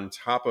is on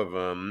top of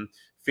him,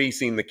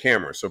 facing the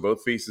camera. So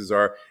both faces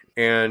are,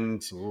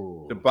 and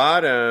the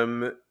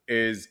bottom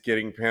is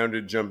getting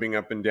pounded, jumping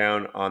up and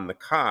down on the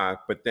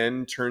cock, but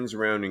then turns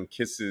around and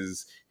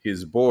kisses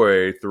his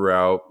boy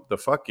throughout the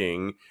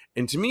fucking.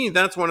 And to me,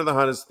 that's one of the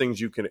hottest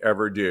things you can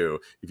ever do.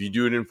 If you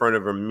do it in front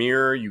of a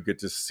mirror, you get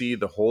to see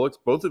the whole,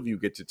 both of you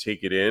get to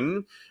take it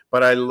in.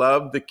 But I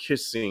love the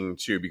kissing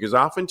too, because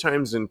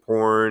oftentimes in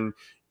porn,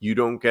 you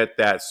don't get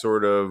that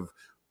sort of,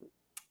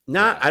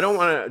 I don't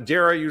want to,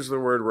 dare I use the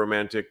word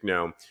romantic?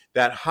 No.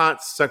 That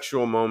hot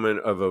sexual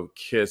moment of a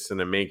kiss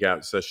and a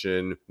makeout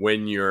session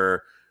when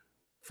you're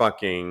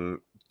fucking,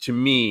 to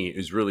me,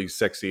 is really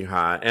sexy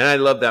hot. And I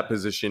love that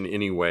position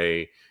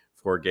anyway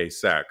for gay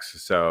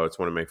sex. So it's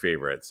one of my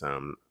favorites.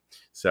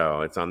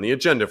 So it's on the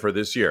agenda for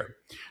this year.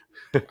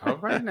 All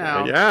right,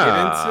 now. Get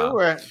into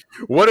it.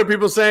 What are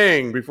people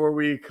saying before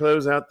we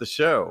close out the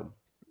show?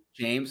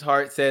 James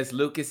Hart says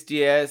Lucas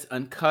Diaz,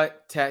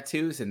 uncut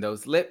tattoos and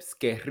those lips,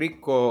 que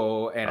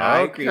rico. And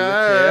I agree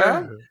with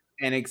him.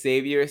 And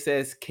Xavier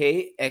says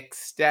K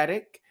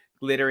ecstatic,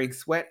 glittering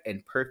sweat,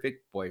 and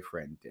perfect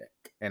boyfriend dick.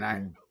 And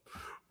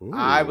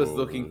I was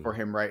looking for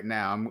him right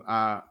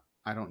now.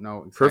 I don't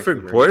know. Exactly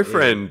perfect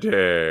boyfriend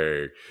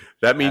dick.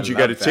 That means you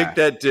got to take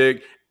that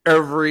dick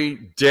every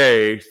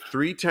day,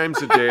 3 times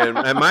a day.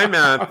 And my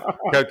math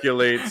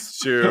calculates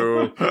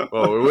to,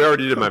 well, we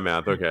already did my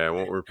math. Okay, I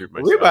won't repeat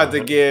myself. We're about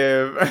to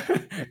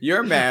give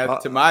your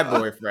math to my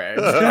boyfriend.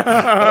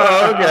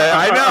 Okay,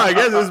 I know. I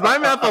guess is my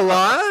math a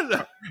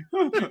lot?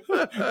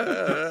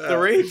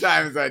 3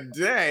 times a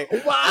day.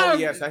 Wow. Oh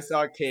yes, I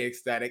saw K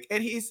ecstatic,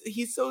 and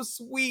he's so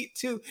sweet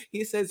too.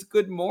 He says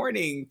good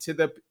morning to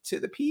the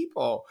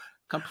people,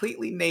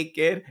 completely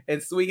naked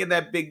and swinging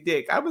that big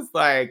dick. I was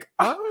like,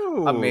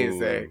 oh,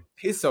 amazing.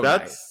 He's so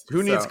nice.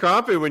 Who needs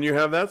coffee when you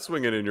have that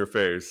swinging in your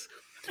face?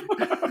 All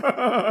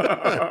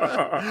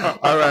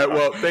right.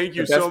 Well, thank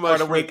you so much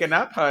for waking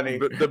up, honey.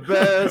 The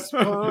best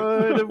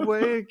part of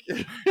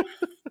waking.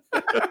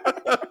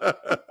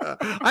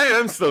 I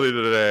am silly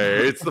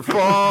today. It's the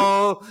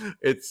fall.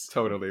 It's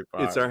totally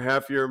fine. It's our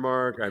half-year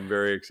mark. I'm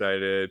very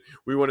excited.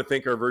 We want to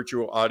thank our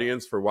virtual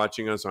audience for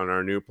watching us on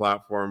our new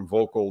platform,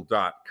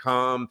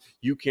 Vocal.com.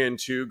 You can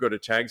too. Go to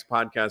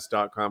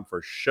tagspodcast.com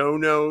for show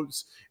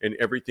notes and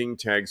everything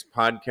Tags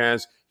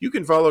Podcast. You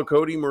can follow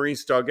Cody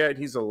Maurice Doggett.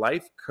 He's a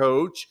life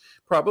coach,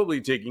 probably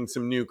taking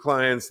some new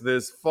clients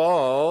this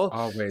fall.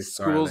 Always.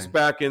 School's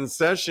back in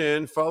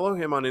session. Follow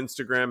him on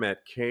Instagram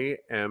at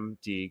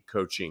KMD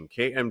Coaching,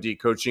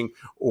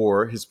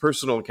 or his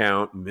personal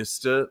account,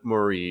 Mr.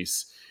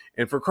 Maurice.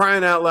 And for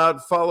crying out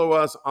loud, follow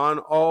us on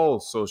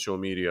all social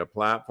media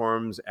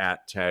platforms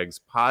at Tags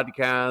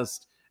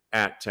Podcast,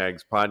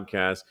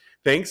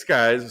 Thanks,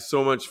 guys.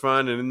 So much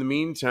fun. And in the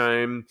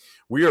meantime,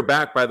 we are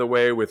back, by the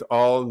way, with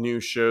all new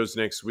shows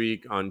next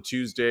week on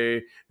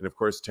Tuesday. And of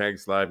course,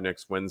 Tags Live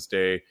next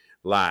Wednesday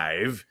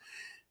live.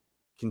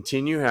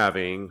 Continue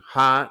having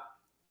hot,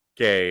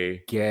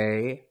 gay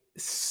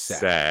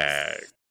sex.